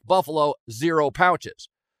in Black Buffalo Zero pouches.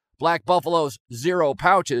 Black Buffalo's Zero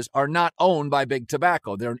pouches are not owned by Big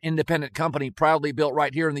Tobacco. They're an independent company proudly built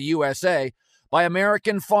right here in the USA by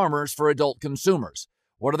American farmers for adult consumers.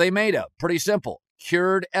 What are they made of? Pretty simple.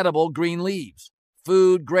 Cured edible green leaves.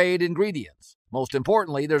 Food-grade ingredients. Most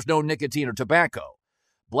importantly, there's no nicotine or tobacco.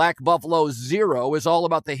 Black Buffalo Zero is all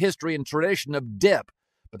about the history and tradition of dip,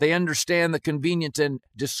 but they understand the convenience and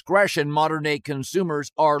discretion modern-day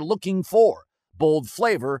consumers are looking for. Bold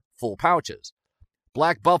flavor, full pouches.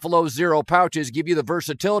 Black Buffalo Zero pouches give you the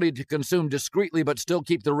versatility to consume discreetly but still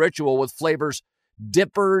keep the ritual with flavors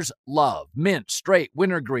dippers love. Mint, straight,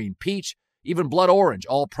 wintergreen, peach, even blood orange,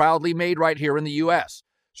 all proudly made right here in the U.S.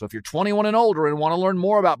 So if you're 21 and older and want to learn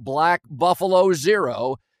more about Black Buffalo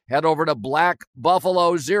Zero, head over to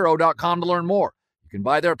blackbuffalozero.com to learn more. You can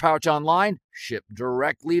buy their pouch online, ship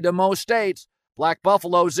directly to most states. Black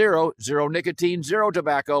Buffalo Zero, zero nicotine, zero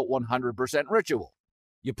tobacco, 100% ritual.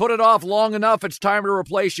 You put it off long enough, it's time to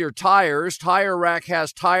replace your tires. Tire Rack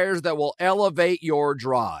has tires that will elevate your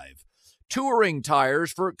drive. Touring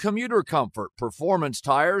tires for commuter comfort, performance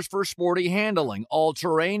tires for sporty handling,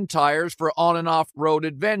 all-terrain tires for on- and off-road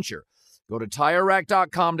adventure. Go to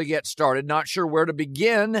TireRack.com to get started. Not sure where to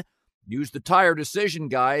begin? Use the Tire Decision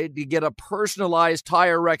Guide to get a personalized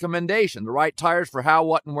tire recommendation, the right tires for how,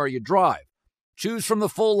 what, and where you drive. Choose from the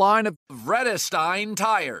full line of Vredestein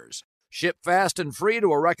tires. Ship fast and free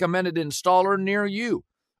to a recommended installer near you.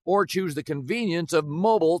 or choose the convenience of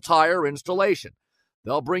mobile tire installation.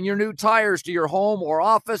 They'll bring your new tires to your home or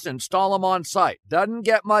office and install them on site. Doesn't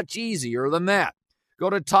get much easier than that. Go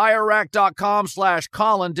to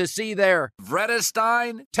TireRack.com/Colin to see their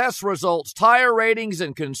Vredestein test results, tire ratings,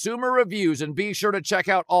 and consumer reviews, and be sure to check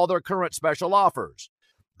out all their current special offers.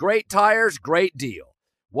 Great tires, great deal.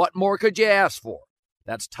 What more could you ask for?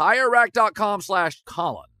 That's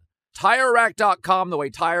TireRack.com/Colin. TireRack.com, the way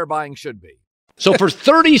tire buying should be. So for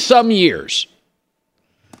 30-some years,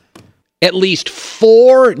 at least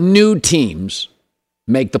 4 new teams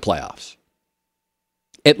make the playoffs.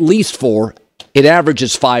 At least 4. It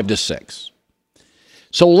averages 5 to 6.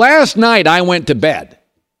 So last night I went to bed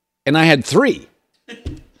and I had 3.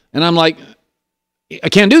 And I'm like, I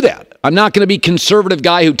can't do that. I'm not going to be conservative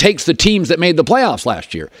guy who takes the teams that made the playoffs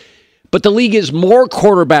last year. But the league is more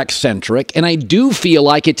quarterback-centric, and I do feel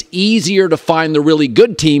like it's easier to find the really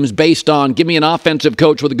good teams based on, give me an offensive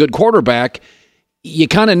coach with a good quarterback. You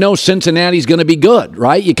kind of know Cincinnati's going to be good,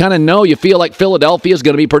 right? You kind of know, you feel like Philadelphia's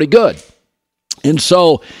going to be pretty good. And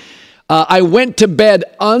so I went to bed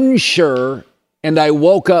unsure, and I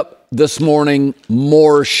woke up this morning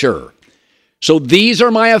more sure. So these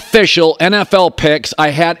are my official NFL picks. I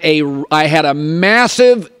had a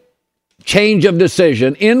massive change of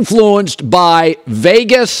decision influenced by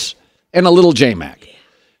Vegas and a little J-Mac.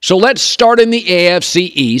 So let's start in the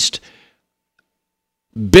AFC East.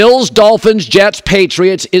 Bills, Dolphins, Jets,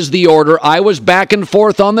 Patriots is the order. I was back and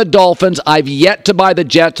forth on the Dolphins. I've yet to buy the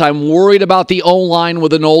Jets. I'm worried about the O-line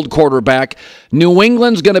with an old quarterback. New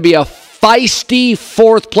England's going to be a feisty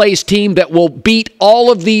fourth-place team that will beat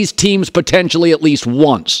all of these teams potentially at least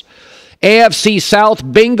once. AFC South,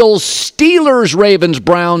 Bengals, Steelers, Ravens,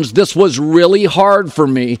 Browns. This was really hard for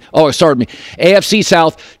me. AFC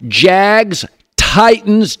South, Jags,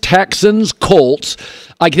 Titans, Texans, Colts.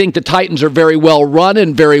 I think the Titans are very well run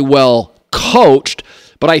and very well coached,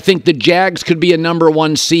 but I think the Jags could be a number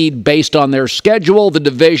 1 seed based on their schedule, the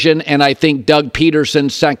division, and I think Doug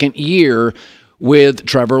Peterson's second year with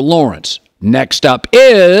Trevor Lawrence. Next up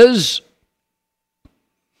is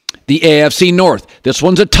the AFC North. This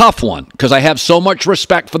one's a tough one because I have so much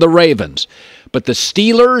respect for the Ravens. But the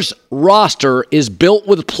Steelers roster is built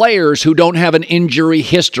with players who don't have an injury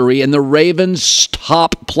history, and the Ravens'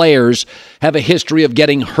 top players have a history of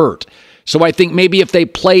getting hurt. So I think maybe if they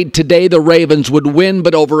played today, the Ravens would win,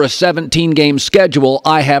 but over a 17-game schedule,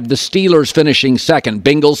 I have the Steelers finishing second.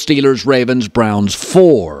 Bengals, Steelers, Ravens, Browns,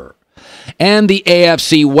 4. And the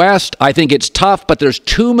AFC West, I think it's tough, but there's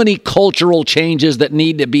too many cultural changes that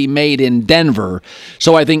need to be made in Denver.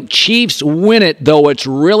 So I think Chiefs win it, though it's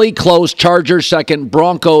really close. Chargers second.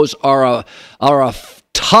 Broncos are a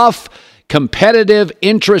tough, competitive,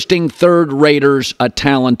 interesting third. Raiders a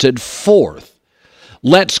talented fourth.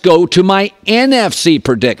 Let's go to my NFC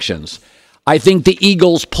predictions. I think the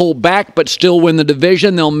Eagles pull back but still win the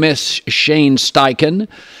division. They'll miss Shane Steichen.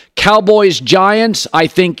 Cowboys, Giants, I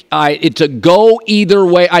think it's a go either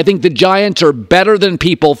way. I think the Giants are better than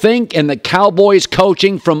people think, and the Cowboys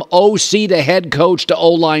coaching from OC to head coach to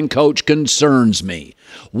O-line coach concerns me.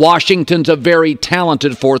 Washington's a very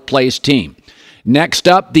talented fourth-place team. Next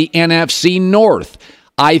up, the NFC North.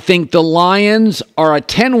 I think the Lions are a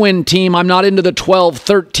 10-win team. I'm not into the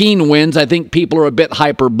 12-13 wins. I think people are a bit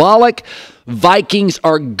hyperbolic. Vikings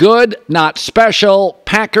are good, not special.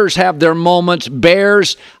 Packers have their moments.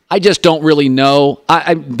 Bears, I just don't really know.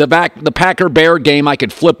 The Packer-Bear game, I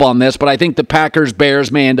could flip on this, but I think the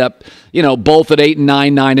Packers-Bears may end up, both at 8-9,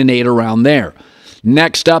 9-8, around there.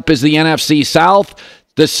 Next up is the NFC South.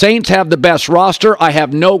 The Saints have the best roster. I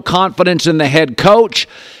have no confidence in the head coach.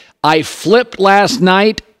 I flipped last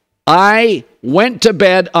night. I went to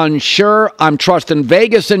bed unsure. I'm trusting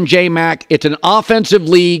Vegas and J-Mac. It's an offensive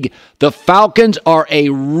league. The Falcons are a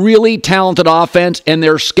really talented offense, and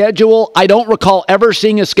their schedule, I don't recall ever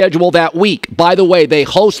seeing a schedule that weak. By the way, they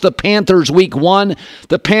host the Panthers week 1.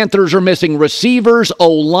 The Panthers are missing receivers,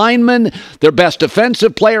 O-linemen. Their best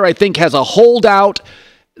defensive player, I think, has a holdout.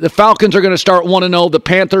 The Falcons are going to start 1-0. The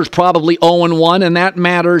Panthers probably 0-1, and that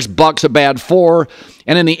matters. Bucks a bad 4.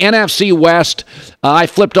 And in the NFC West, I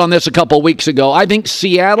flipped on this a couple weeks ago. I think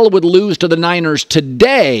Seattle would lose to the Niners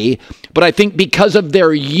today, but I think because of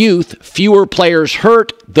their youth, fewer players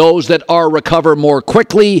hurt. Those that are recover more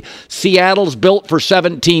quickly. Seattle's built for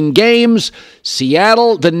 17 games.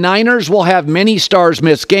 The Niners will have many stars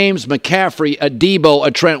miss games. McCaffrey, a Debo,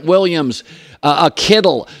 a Trent Williams, a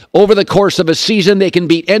Kittle. Over the course of a season, they can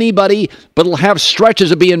beat anybody, but it'll have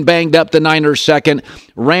stretches of being banged up. The Niners second.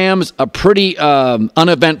 Rams, a pretty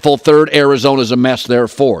uneventful third. Arizona's a mess there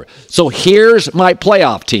 4. So here's my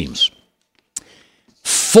playoff teams.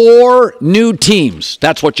 4 new teams.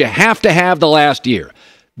 That's what you have to have the last year.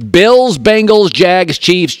 Bills, Bengals, Jags,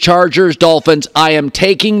 Chiefs, Chargers, Dolphins. I am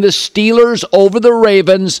taking the Steelers over the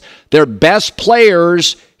Ravens. Their best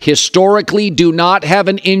players historically do not have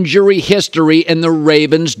an injury history, and the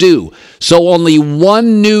Ravens do. So only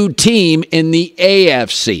 1 new team in the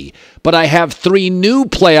AFC. But I have 3 new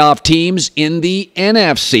playoff teams in the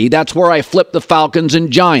NFC. That's where I flip the Falcons and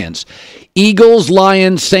Giants. Eagles,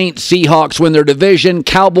 Lions, Saints, Seahawks win their division.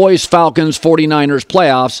 Cowboys, Falcons, 49ers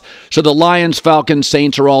playoffs. So the Lions, Falcons,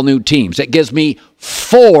 Saints are all new teams. That gives me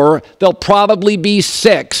 4. There'll probably be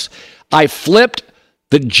 6. I flipped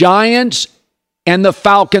the Giants and the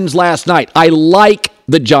Falcons last night. I like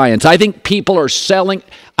the Giants. I think people are selling.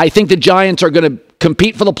 I think the Giants are going to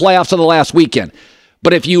compete for the playoffs on the last weekend.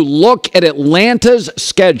 But if you look at Atlanta's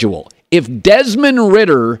schedule, if Desmond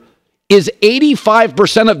Ridder is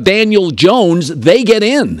 85% of Daniel Jones, they get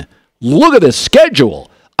in. Look at the schedule.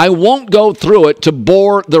 I won't go through it to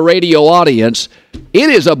bore the radio audience. It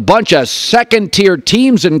is a bunch of second-tier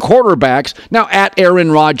teams and quarterbacks. Now, at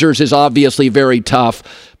Aaron Rodgers is obviously very tough,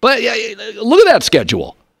 but look at that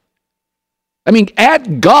schedule. I mean,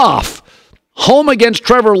 at Goff, home against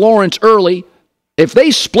Trevor Lawrence early. If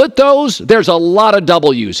they split those, there's a lot of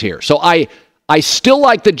W's here. So I still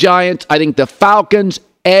like the Giants. I think the Falcons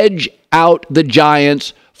edge out the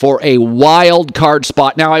Giants for a wild card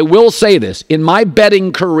spot. Now, I will say this. In my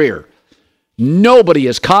betting career, nobody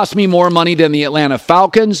has cost me more money than the Atlanta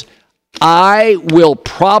Falcons. I will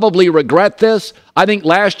probably regret this. I think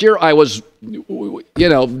last year I was,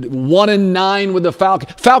 1-9 with the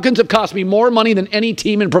Falcons. Falcons have cost me more money than any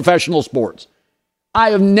team in professional sports.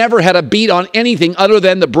 I have never had a beat on anything other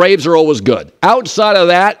than the Braves are always good. Outside of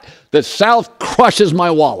that, the South crushes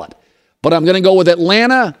my wallet. But I'm going to go with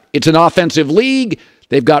Atlanta. It's an offensive league.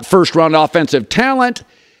 They've got first-round offensive talent.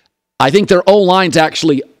 I think their O-line's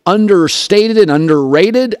actually understated and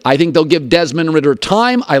underrated. I think they'll give Desmond Ridder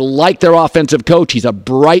time. I like their offensive coach. He's a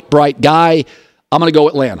bright, bright guy. I'm going to go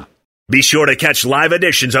Atlanta. Be sure to catch live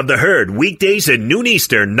editions of The Herd weekdays at noon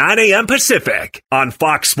Eastern, 9 a.m. Pacific on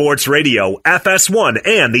Fox Sports Radio, FS1,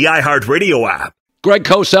 and the iHeartRadio app. Greg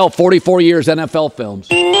Cosell, 44 years NFL films.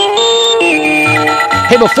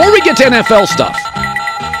 Hey, before we get to NFL stuff,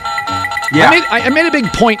 I made a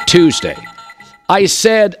big point Tuesday. I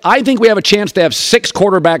said, I think we have a chance to have 6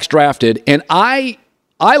 quarterbacks drafted, and I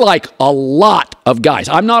like a lot of guys.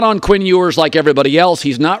 I'm not on Quinn Ewers like everybody else.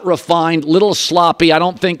 He's not refined, little sloppy. I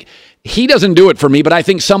don't think he doesn't do it for me, but I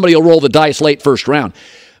think somebody will roll the dice late first round.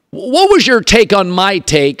 What was your take on my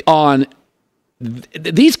take on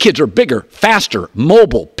these kids are bigger, faster,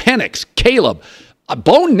 mobile? Penix, Caleb,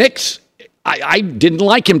 Bo Nix. I didn't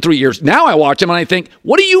like him 3 years. Now I watch him and I think,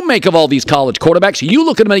 what do you make of all these college quarterbacks? You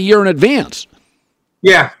look at them a year in advance.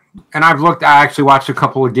 Yeah, and I actually watched a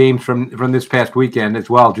couple of games from this past weekend as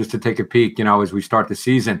well, just to take a peek, as we start the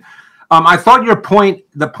season. I thought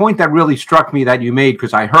the point that really struck me that you made,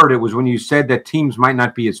 because I heard it, was when you said that teams might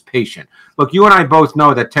not be as patient. Look, you and I both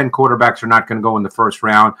know that 10 quarterbacks are not going to go in the first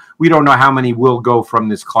round. We don't know how many will go from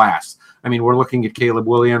this class. I mean, we're looking at Caleb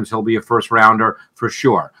Williams. He'll be a first rounder for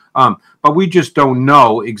sure. But we just don't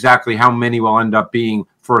know exactly how many will end up being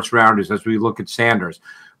first rounders as we look at Sanders.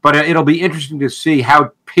 But it'll be interesting to see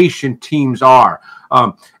how patient teams are.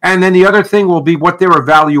 And then the other thing will be what their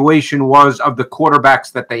evaluation was of the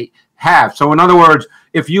quarterbacks that they have. So in other words,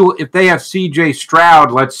 if they have CJ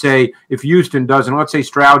Stroud, let's say, if Houston doesn't, let's say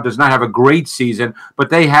Stroud does not have a great season, but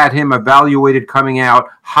they had him evaluated coming out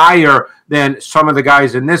higher than some of the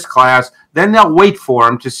guys in this class, then they'll wait for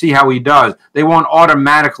him to see how he does. They won't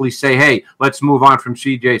automatically say, hey, let's move on from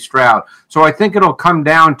CJ Stroud. So I think it'll come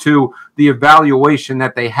down to the evaluation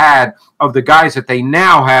that they had of the guys that they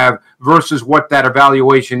now have versus what that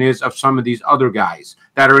evaluation is of some of these other guys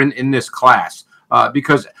that are in this class.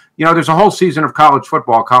 Because there's a whole season of college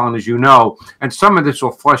football, Colin, as you know, and some of this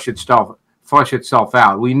will flush itself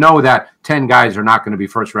out. We know that 10 guys are not going to be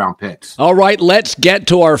first-round picks. All right, let's get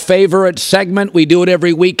to our favorite segment. We do it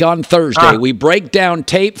every week on Thursday. We break down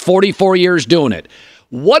tape, 44 years doing it.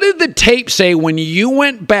 What did the tape say when you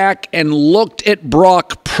went back and looked at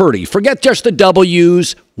Brock Purdy? Forget just the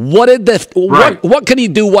W's. What can he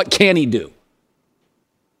do? What can he do?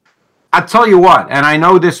 I'll tell you what, and I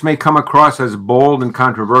know this may come across as bold and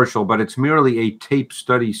controversial, but it's merely a tape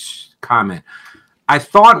study comment. I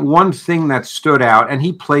thought one thing that stood out, and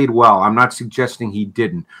he played well. I'm not suggesting he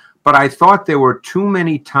didn't, but I thought there were too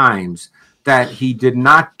many times that he did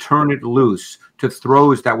not turn it loose to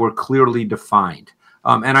throws that were clearly defined.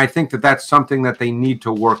 And I think that that's something that they need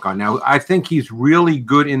to work on. Now, I think he's really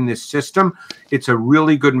good in this system. It's a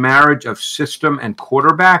really good marriage of system and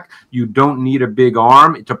quarterback. You don't need a big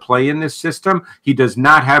arm to play in this system. He does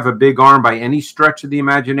not have a big arm by any stretch of the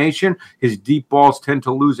imagination. His deep balls tend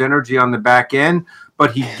to lose energy on the back end.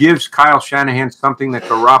 But he gives Kyle Shanahan something that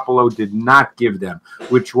Garoppolo did not give them,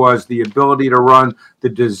 which was the ability to run the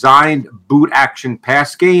designed boot action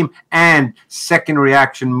pass game and second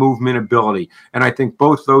reaction movement ability. And I think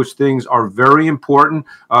both those things are very important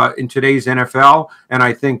in today's NFL. And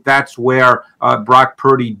I think that's where Brock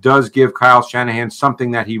Purdy does give Kyle Shanahan something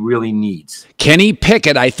that he really needs. Kenny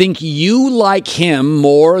Pickett, I think you like him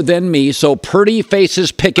more than me. So Purdy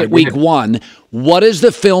faces Pickett week 1. What does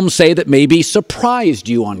the film say that maybe surprised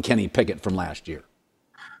you on Kenny Pickett from last year?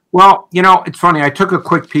 Well, it's funny. I took a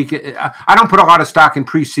quick peek. I don't put a lot of stock in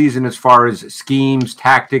preseason as far as schemes,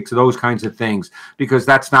 tactics, those kinds of things, because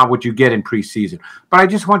that's not what you get in preseason. But I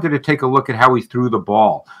just wanted to take a look at how he threw the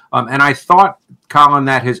ball. And I thought, Colin,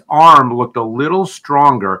 that his arm looked a little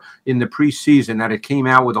stronger in the preseason, that it came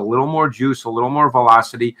out with a little more juice, a little more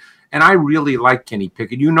velocity. And I really like Kenny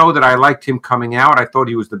Pickett. You know that I liked him coming out. I thought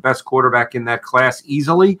he was the best quarterback in that class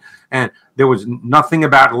easily. And there was nothing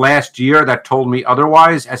about last year that told me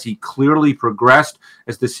otherwise, as he clearly progressed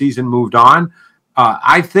as the season moved on.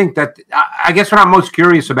 I think that, I guess what I'm most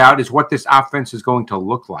curious about is what this offense is going to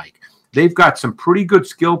look like. They've got some pretty good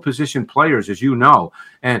skill position players, as you know.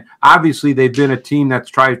 And obviously they've been a team that's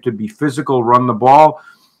tried to be physical, run the ball.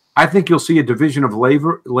 I think you'll see a division of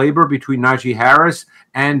labor between Najee Harris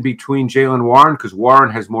and between Jaylen Warren, because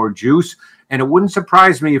Warren has more juice. And it wouldn't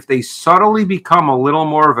surprise me if they subtly become a little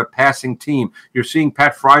more of a passing team. You're seeing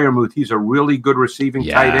Pat Freiermuth. He's a really good receiving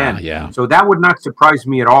tight end. Yeah. So that would not surprise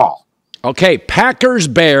me at all. Okay,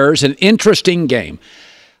 Packers-Bears, an interesting game.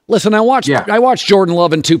 Listen, I watched Jordan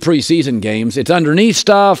Love in 2 preseason games. It's underneath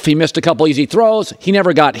stuff. He missed a couple easy throws. He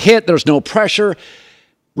never got hit. There's no pressure.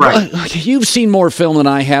 Right. You've seen more film than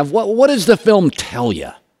I have. What does the film tell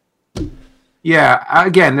you? Yeah,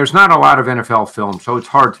 again, there's not a lot of NFL film, so it's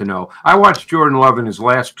hard to know. I watched Jordan Love in his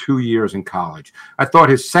last 2 years in college. I thought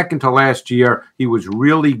his second to last year, he was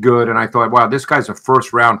really good, and I thought, wow, this guy's a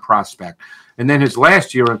first-round prospect. And then his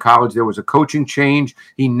last year in college, there was a coaching change.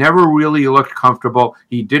 He never really looked comfortable.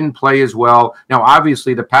 He didn't play as well. Now,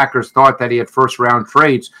 obviously, the Packers thought that he had first-round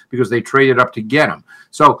trades because they traded up to get him.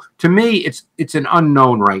 So, to me, it's an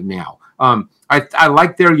unknown right now. I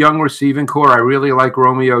like their young receiving core. I really like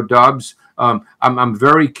Romeo Doubs. I'm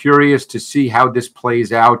very curious to see how this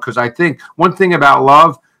plays out, because I think one thing about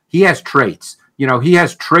Love, he has traits. He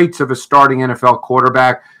has traits of a starting NFL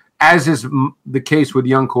quarterback. As is the case with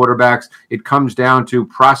young quarterbacks, it comes down to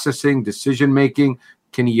processing, decision-making.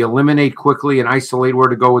 Can he eliminate quickly and isolate where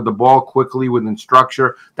to go with the ball quickly within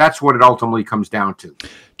structure? That's what it ultimately comes down to.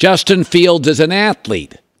 Justin Fields is an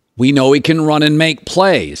athlete. We know he can run and make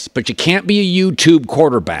plays, but you can't be a YouTube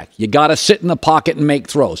quarterback. You got to sit in the pocket and make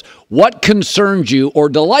throws. What concerns you or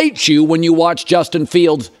delights you when you watch Justin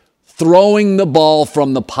Fields throwing the ball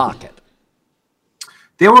from the pocket?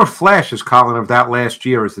 There were flashes, Colin, of that last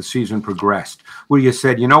year as the season progressed, where you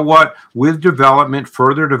said, you know what, with development,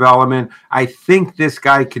 further development, I think this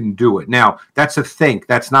guy can do it. Now, that's a think.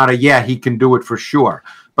 That's not a, yeah, he can do it for sure.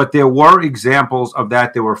 But there were examples of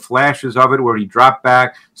that. There were flashes of it where he dropped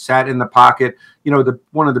back, sat in the pocket.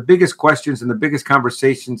 One of the biggest questions and the biggest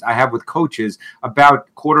conversations I have with coaches about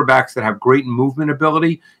quarterbacks that have great movement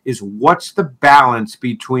ability is, what's the balance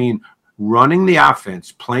between running the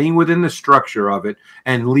offense, playing within the structure of it,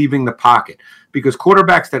 and leaving the pocket? Because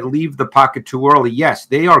quarterbacks that leave the pocket too early, yes,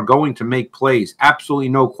 they are going to make plays, absolutely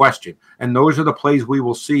no question. And those are the plays we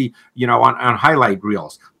will see, on highlight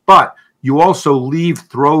reels. But you also leave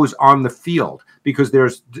throws on the field, because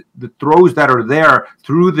there's the throws that are there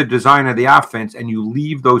through the design of the offense, and you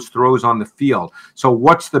leave those throws on the field. So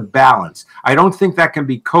what's the balance? I don't think that can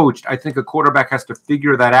be coached. I think a quarterback has to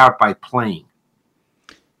figure that out by playing.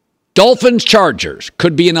 Dolphins Chargers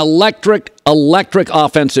could be an electric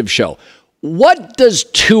offensive show. What does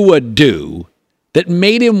Tua do that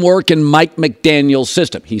made him work in Mike McDaniel's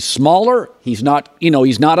system? He's smaller. He's not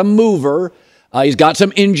a mover. He's got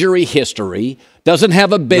some injury history. Doesn't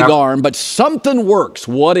have a big arm, but something works.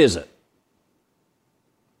 What is it?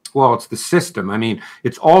 Well, it's the system. I mean,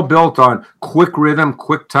 it's all built on quick rhythm,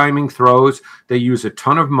 quick timing throws. They use a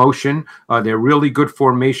ton of motion. They're really good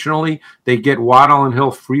formationally. They get Waddle and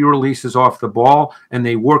Hill free releases off the ball, and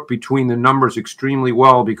they work between the numbers extremely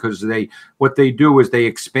well because what they do is they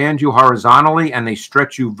expand you horizontally and they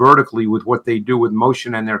stretch you vertically with what they do with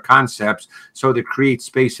motion and their concepts, so they create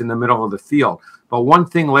space in the middle of the field. But one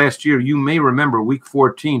thing last year, you may remember week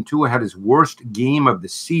 14, Tua had his worst game of the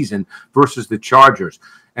season versus the Chargers.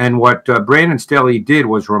 And what Brandon Staley did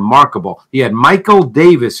was remarkable. He had Michael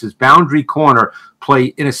Davis, his boundary corner, play,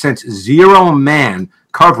 in a sense, zero-man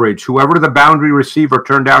coverage, whoever the boundary receiver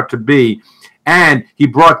turned out to be. And he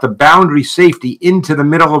brought the boundary safety into the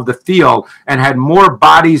middle of the field and had more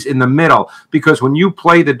bodies in the middle. Because when you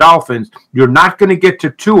play the Dolphins, you're not going to get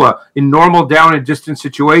to Tua in normal down and distance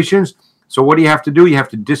situations. So what do you have to do? You have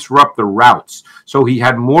to disrupt the routes. So he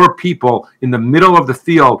had more people in the middle of the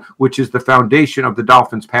field, which is the foundation of the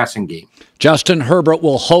Dolphins' passing game. Justin Herbert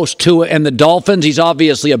will host Tua and the Dolphins. He's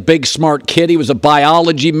obviously a big, smart kid. He was a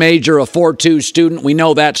biology major, a 4.2 student. We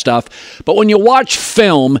know that stuff. But when you watch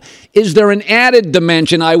film, is there an added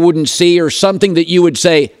dimension I wouldn't see or something that you would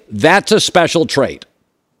say, that's a special trait?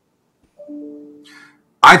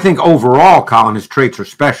 I think overall, Colin, his traits are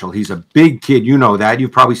special. He's a big kid. You know that.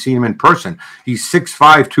 You've probably seen him in person. He's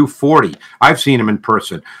 6'5", 240. I've seen him in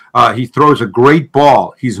person. He throws a great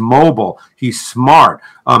ball. He's mobile. He's smart.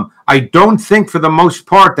 I don't think for the most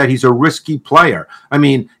part that he's a risky player. I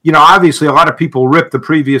mean, obviously a lot of people ripped the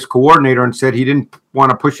previous coordinator and said he didn't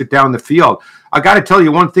want to push it down the field. I got to tell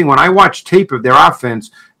you one thing. When I watch tape of their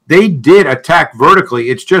offense, they did attack vertically.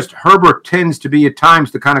 It's just Herbert tends to be at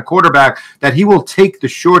times the kind of quarterback that he will take the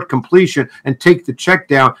short completion and take the check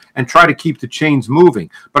down and try to keep the chains moving.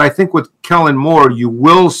 But I think with Kellen Moore, you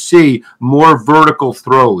will see more vertical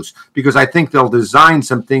throws because I think they'll design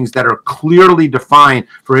some things that are clearly defined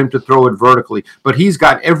for him to throw it vertically. But he's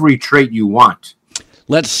got every trait you want.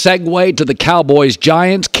 Let's segue to the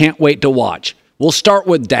Cowboys-Giants. Can't wait to watch. We'll start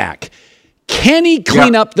with Dak. Can he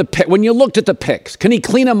clean up the pick? When you looked at the picks, can he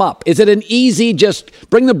clean them up? Is it an easy just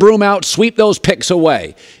bring the broom out, sweep those picks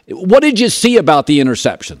away? What did you see about the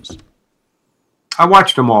interceptions? I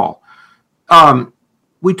watched them all.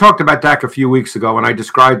 We talked about Dak a few weeks ago, and I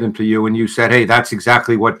described them to you, and you said, hey, that's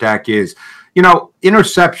exactly what Dak is.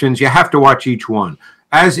 Interceptions, you have to watch each one.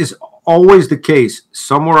 As is always the case,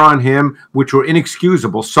 some were on him, which were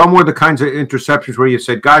inexcusable. Some were the kinds of interceptions where you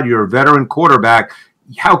said, God, you're a veteran quarterback.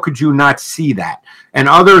 How could you not see that? And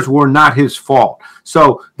others were not his fault.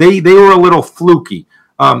 So they were a little fluky.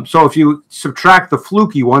 So if you subtract the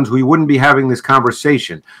fluky ones, we wouldn't be having this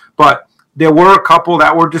conversation. But there were a couple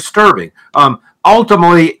that were disturbing.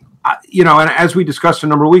 Ultimately, and as we discussed a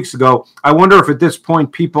number of weeks ago, I wonder if at this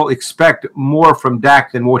point people expect more from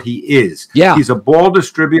Dak than what he is. Yeah. He's a ball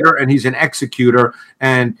distributor and he's an executor,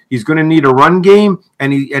 and he's going to need a run game,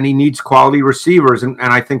 and he needs quality receivers, and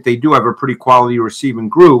I think they do have a pretty quality receiving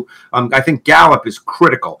group. I think Gallup is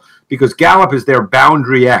critical because Gallup is their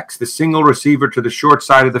boundary X, the single receiver to the short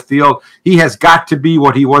side of the field. He has got to be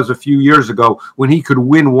what he was a few years ago when he could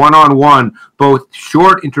win one-on-one, both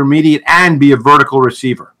short, intermediate, and be a vertical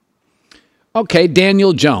receiver. Okay,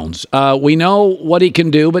 Daniel Jones. We know what he can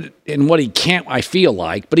do, and what he can't, I feel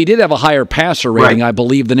like. But he did have a higher passer rating, right, I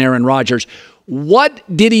believe, than Aaron Rodgers. What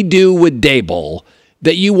did he do with Daboll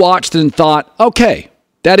that you watched and thought, okay,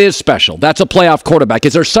 that is special? That's a playoff quarterback.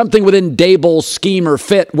 Is there something within Daboll's scheme or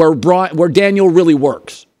fit where Daniel really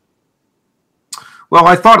works? Well,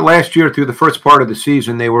 I thought last year through the first part of the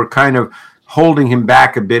season, they were kind of holding him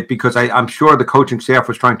back a bit because I'm sure the coaching staff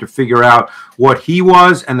was trying to figure out what he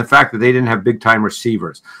was and the fact that they didn't have big-time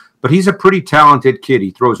receivers. But he's a pretty talented kid.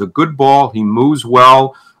 He throws a good ball. He moves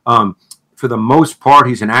well. For the most part,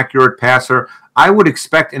 he's an accurate passer. I would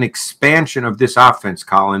expect an expansion of this offense,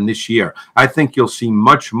 Colin, this year. I think you'll see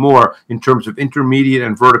much more in terms of intermediate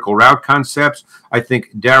and vertical route concepts. I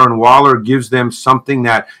think Darren Waller gives them something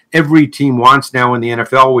that every team wants now in the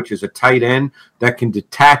NFL, which is a tight end that can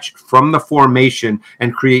detach from the formation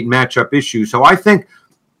and create matchup issues. So I think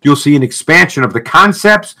you'll see an expansion of the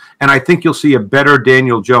concepts, and I think you'll see a better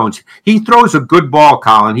Daniel Jones. He throws a good ball,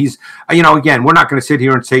 Colin. He's, again, we're not going to sit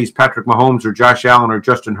here and say he's Patrick Mahomes or Josh Allen or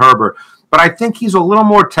Justin Herbert, but I think he's a little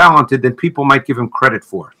more talented than people might give him credit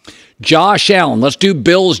for. Josh Allen, let's do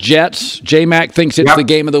Bills-Jets. J-Mac thinks it's the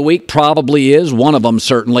game of the week. Probably is. One of them,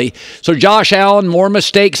 certainly. So Josh Allen, more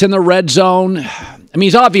mistakes in the red zone. I mean,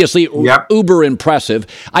 he's obviously uber impressive.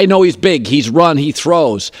 I know he's big. He's run. He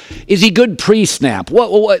throws. Is he good pre-snap?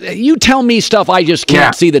 What you tell me stuff I just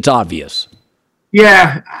can't see that's obvious.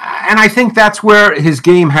 Yeah, And I think that's where his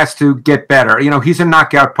game has to get better. He's a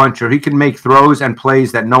knockout puncher. He can make throws and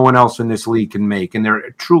plays that no one else in this league can make, and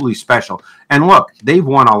they're truly special. And look, they've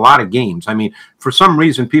won a lot of games. I mean, for some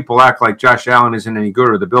reason, people act like Josh Allen isn't any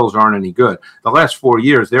good or the Bills aren't any good. The last 4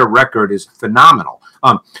 years, their record is phenomenal.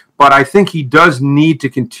 But I think he does need to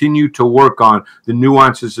continue to work on the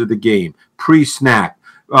nuances of the game, pre-snap,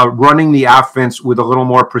 running the offense with a little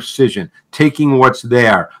more precision, taking what's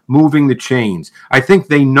there, moving the chains. I think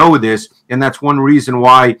they know this, and that's one reason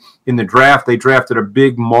why in the draft they drafted a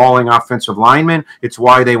big mauling offensive lineman. It's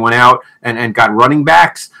why they went out and got running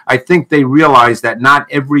backs. I think they realize that not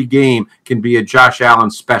every game can be a Josh Allen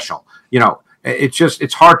special.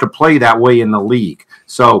 It's hard to play that way in the league.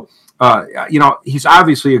 So, he's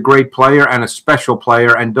obviously a great player and a special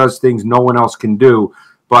player and does things no one else can do.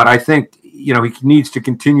 But I think he needs to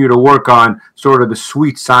continue to work on sort of the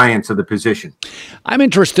sweet science of the position. I'm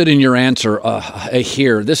interested in your answer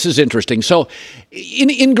here. This is interesting. So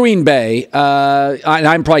in Green Bay,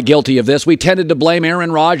 I'm probably guilty of this. We tended to blame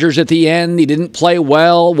Aaron Rodgers at the end. He didn't play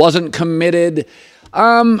well, wasn't committed.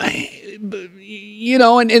 And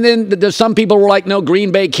then some people were like, no,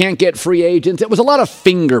 Green Bay can't get free agents. It was a lot of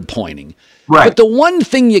finger pointing. Right. But the one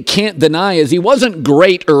thing you can't deny is he wasn't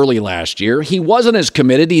great early last year. He wasn't as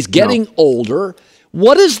committed. He's getting older.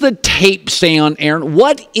 What does the tape say on Aaron?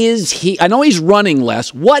 What is he? I know he's running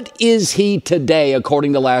less. What is he today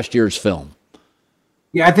according to last year's film?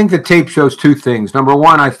 Yeah, I think the tape shows two things. Number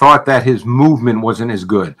one, I thought that his movement wasn't as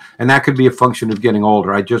good, and that could be a function of getting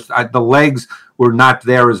older. The legs were not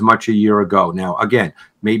there as much a year ago. Now, again,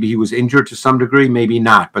 maybe he was injured to some degree, maybe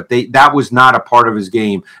not, but that was not a part of his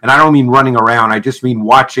game. And I don't mean running around. I just mean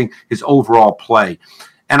watching his overall play.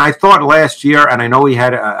 And I thought last year, and I know he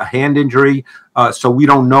had a hand injury, so we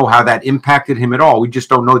don't know how that impacted him at all. We just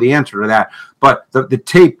don't know the answer to that. But the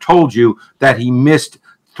tape told you that he missed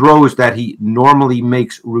throws that he normally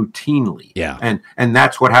makes routinely. Yeah. And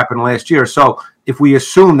that's what happened last year. So if we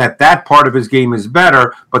assume that part of his game is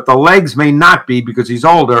better, but the legs may not be because he's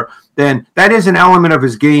older, then that is an element of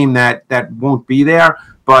his game that won't be there.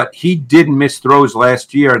 But he did miss throws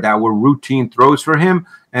last year that were routine throws for him.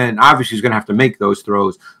 And obviously he's going to have to make those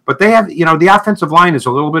throws. But they have, the offensive line is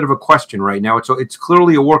a little bit of a question right now. It's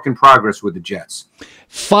clearly a work in progress with the Jets.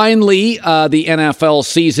 Finally, the NFL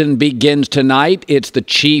season begins tonight. It's the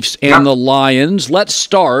Chiefs and the Lions. Let's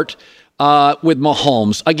start with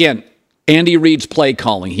Mahomes. Again, Andy Reid's play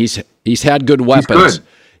calling. He's had good weapons.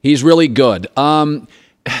 He's really good.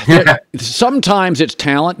 Sometimes it's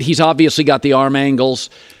talent. He's obviously got the arm angles.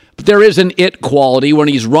 But there is an it quality when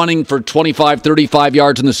he's running for 25, 35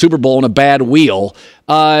 yards in the Super Bowl in a bad wheel.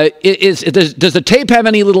 Does the tape have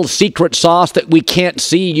any little secret sauce that we can't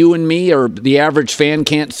see, you and me, or the average fan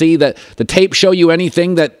can't see? That the tape show you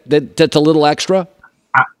anything that's a little extra?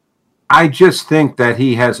 I just think that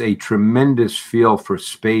he has a tremendous feel for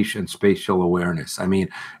space and spatial awareness. I mean,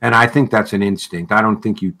 and I think that's an instinct. I don't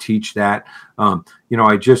think you teach that.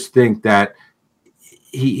 I just think that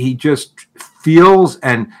he just feels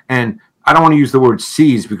and I don't want to use the word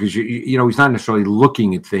sees because he's not necessarily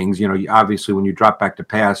looking at things. Obviously when you drop back to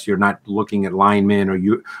pass, you're not looking at linemen or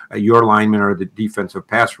your linemen or the defensive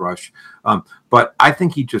pass rush. But I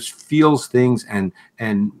think he just feels things and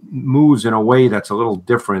moves in a way that's a little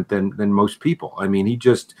different than most people. I mean,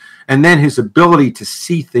 and then his ability to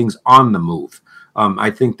see things on the move.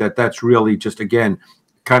 I think that's really just, again,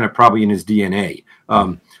 kind of probably in his DNA.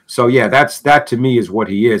 So, yeah, that to me is what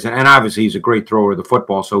he is. And obviously he's a great thrower of the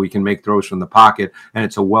football, so he can make throws from the pocket, and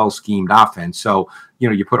it's a well-schemed offense. So,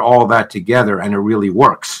 you put all that together, and it really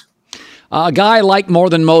works. A guy like more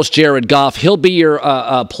than most, Jared Goff, he'll be your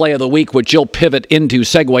play of the week, which you'll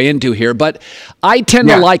segue into here. But I tend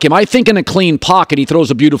to like him. I think in a clean pocket, he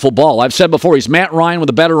throws a beautiful ball. I've said before, he's Matt Ryan with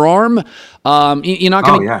a better arm. You're not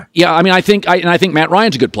going to. Yeah, I mean, I think Matt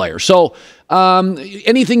Ryan's a good player. So,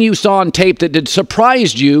 anything you saw on tape that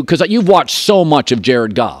surprised you? Because you've watched so much of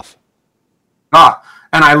Jared Goff.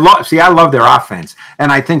 And I love their offense.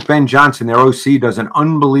 And I think Ben Johnson, their OC, does an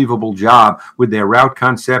unbelievable job with their route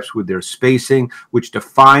concepts, with their spacing, which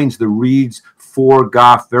defines the reads for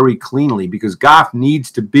Goff very cleanly, because Goff needs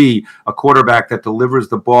to be a quarterback that delivers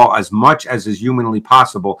the ball as much as is humanly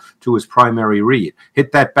possible to his primary read.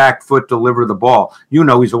 Hit that back foot, deliver the ball.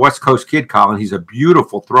 He's a West Coast kid, Colin. He's a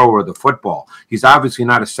beautiful thrower of the football. He's obviously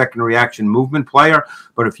not a second reaction movement player,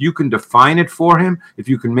 but if you can define it for him, if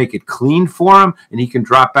you can make it clean for him, and he can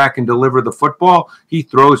drop back and deliver the football, he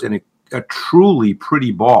throws a truly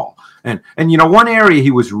pretty ball. And one area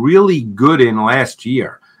he was really good in last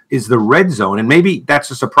year is the red zone. And maybe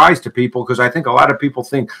that's a surprise to people because I think a lot of people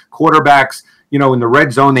think quarterbacks, in the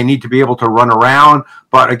red zone, they need to be able to run around.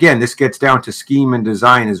 But again, this gets down to scheme and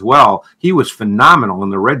design as well. He was phenomenal in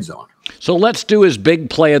the red zone. So let's do his big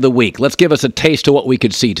play of the week. Let's give us a taste of what we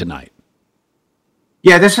could see tonight.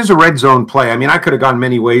 Yeah, this is a red zone play. I mean, I could have gone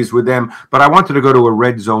many ways with them, but I wanted to go to a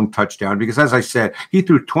red zone touchdown because, as I said, he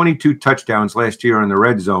threw 22 touchdowns last year in the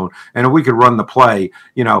red zone. And if we could run the play,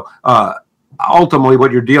 ultimately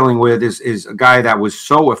what you're dealing with is a guy that was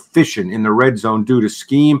so efficient in the red zone due to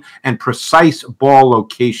scheme and precise ball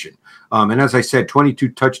location. And as I said, 22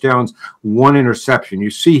 touchdowns, 1 interception. You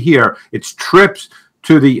see here, it's trips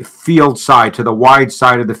to the field side, to the wide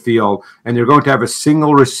side of the field, and they're going to have a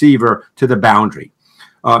single receiver to the boundary.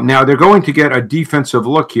 Now, they're going to get a defensive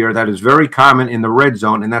look here that is very common in the red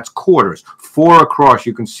zone, and that's quarters, 4 across.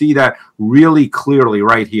 You can see that really clearly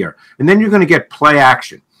right here. And then you're going to get play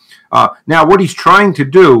action. Now, what he's trying to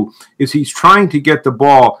do is he's trying to get the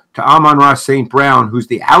ball to Amon-Ra St. Brown, who's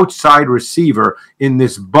the outside receiver in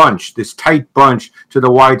this bunch, this tight bunch to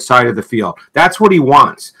the wide side of the field. That's what he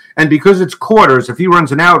wants. And because it's quarters, if he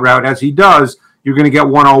runs an out route, as he does, you're going to get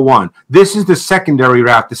 101. This is the secondary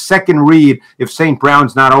route, the second read if St.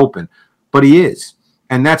 Brown's not open. But he is.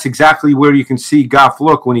 And that's exactly where you can see Goff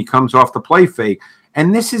look when he comes off the play fake.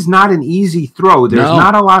 And this is not an easy throw. There's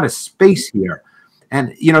not a lot of space here.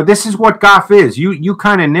 And, this is what Goff is. You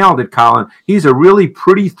kind of nailed it, Colin. He's a really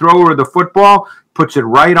pretty thrower of the football, puts it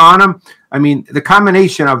right on him. I mean, the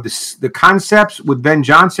combination of the concepts with Ben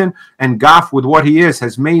Johnson and Goff with what he is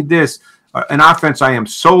has made this an offense I am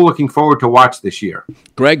so looking forward to watch this year.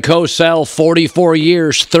 Greg Cosell, 44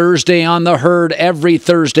 years, Thursday on the Herd, every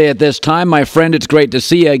Thursday at this time. My friend, it's great to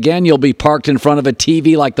see you again. You'll be parked in front of a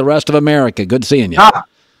TV like the rest of America. Good seeing you.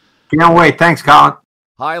 Can't wait. Thanks, Colin.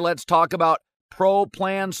 Hi, let's talk about Pro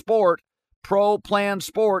Plan Sport. Pro Plan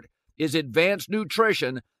Sport is advanced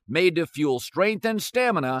nutrition made to fuel strength and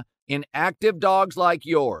stamina in active dogs like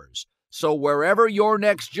yours. So wherever your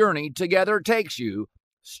next journey together takes you,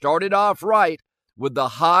 start it off right with the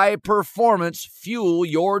high-performance fuel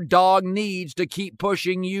your dog needs to keep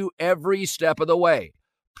pushing you every step of the way.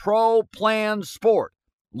 Pro Plan Sport.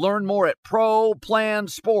 Learn more at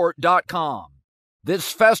ProPlansport.com.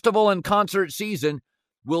 This festival and concert season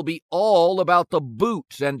will be all about the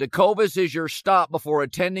boots, and Tecovas is your stop before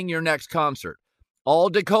attending your next concert.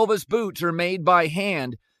 All Tecovas boots are made by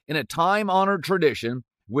hand in a time-honored tradition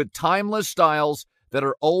with timeless styles that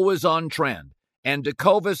are always on trend. And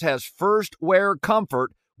Tecovas has first wear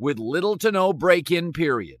comfort with little to no break-in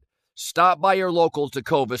period. Stop by your local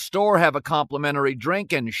Tecovas store, have a complimentary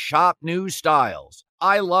drink, and shop new styles.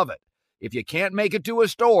 I love it. If you can't make it to a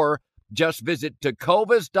store, just visit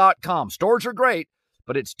Tecovas.com. Stores are great,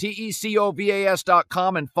 but it's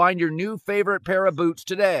Tecovas.com and find your new favorite pair of boots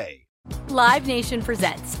today. Live Nation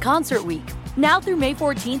presents Concert Week. Now through May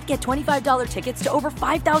 14th, get $25 tickets to over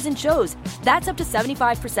 5,000 shows. That's up to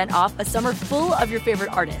 75% off a summer full of your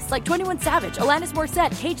favorite artists like 21 Savage, Alanis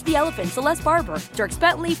Morissette, Cage the Elephant, Celeste Barber, Dierks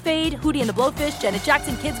Bentley, Fade, Hootie and the Blowfish, Janet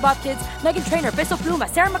Jackson, Kidz Bop Kids, Meghan Trainor, Bissell Pluma,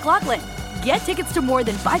 Sarah McLachlan. Get tickets to more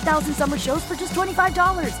than 5,000 summer shows for just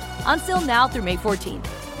 $25. Until now through May 14th.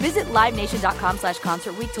 Visit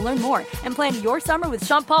LiveNation.com/Concert Week to learn more and plan your summer with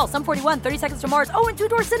Sean Paul, Sum 41, 30 Seconds to Mars, and Two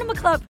Door Cinema Club.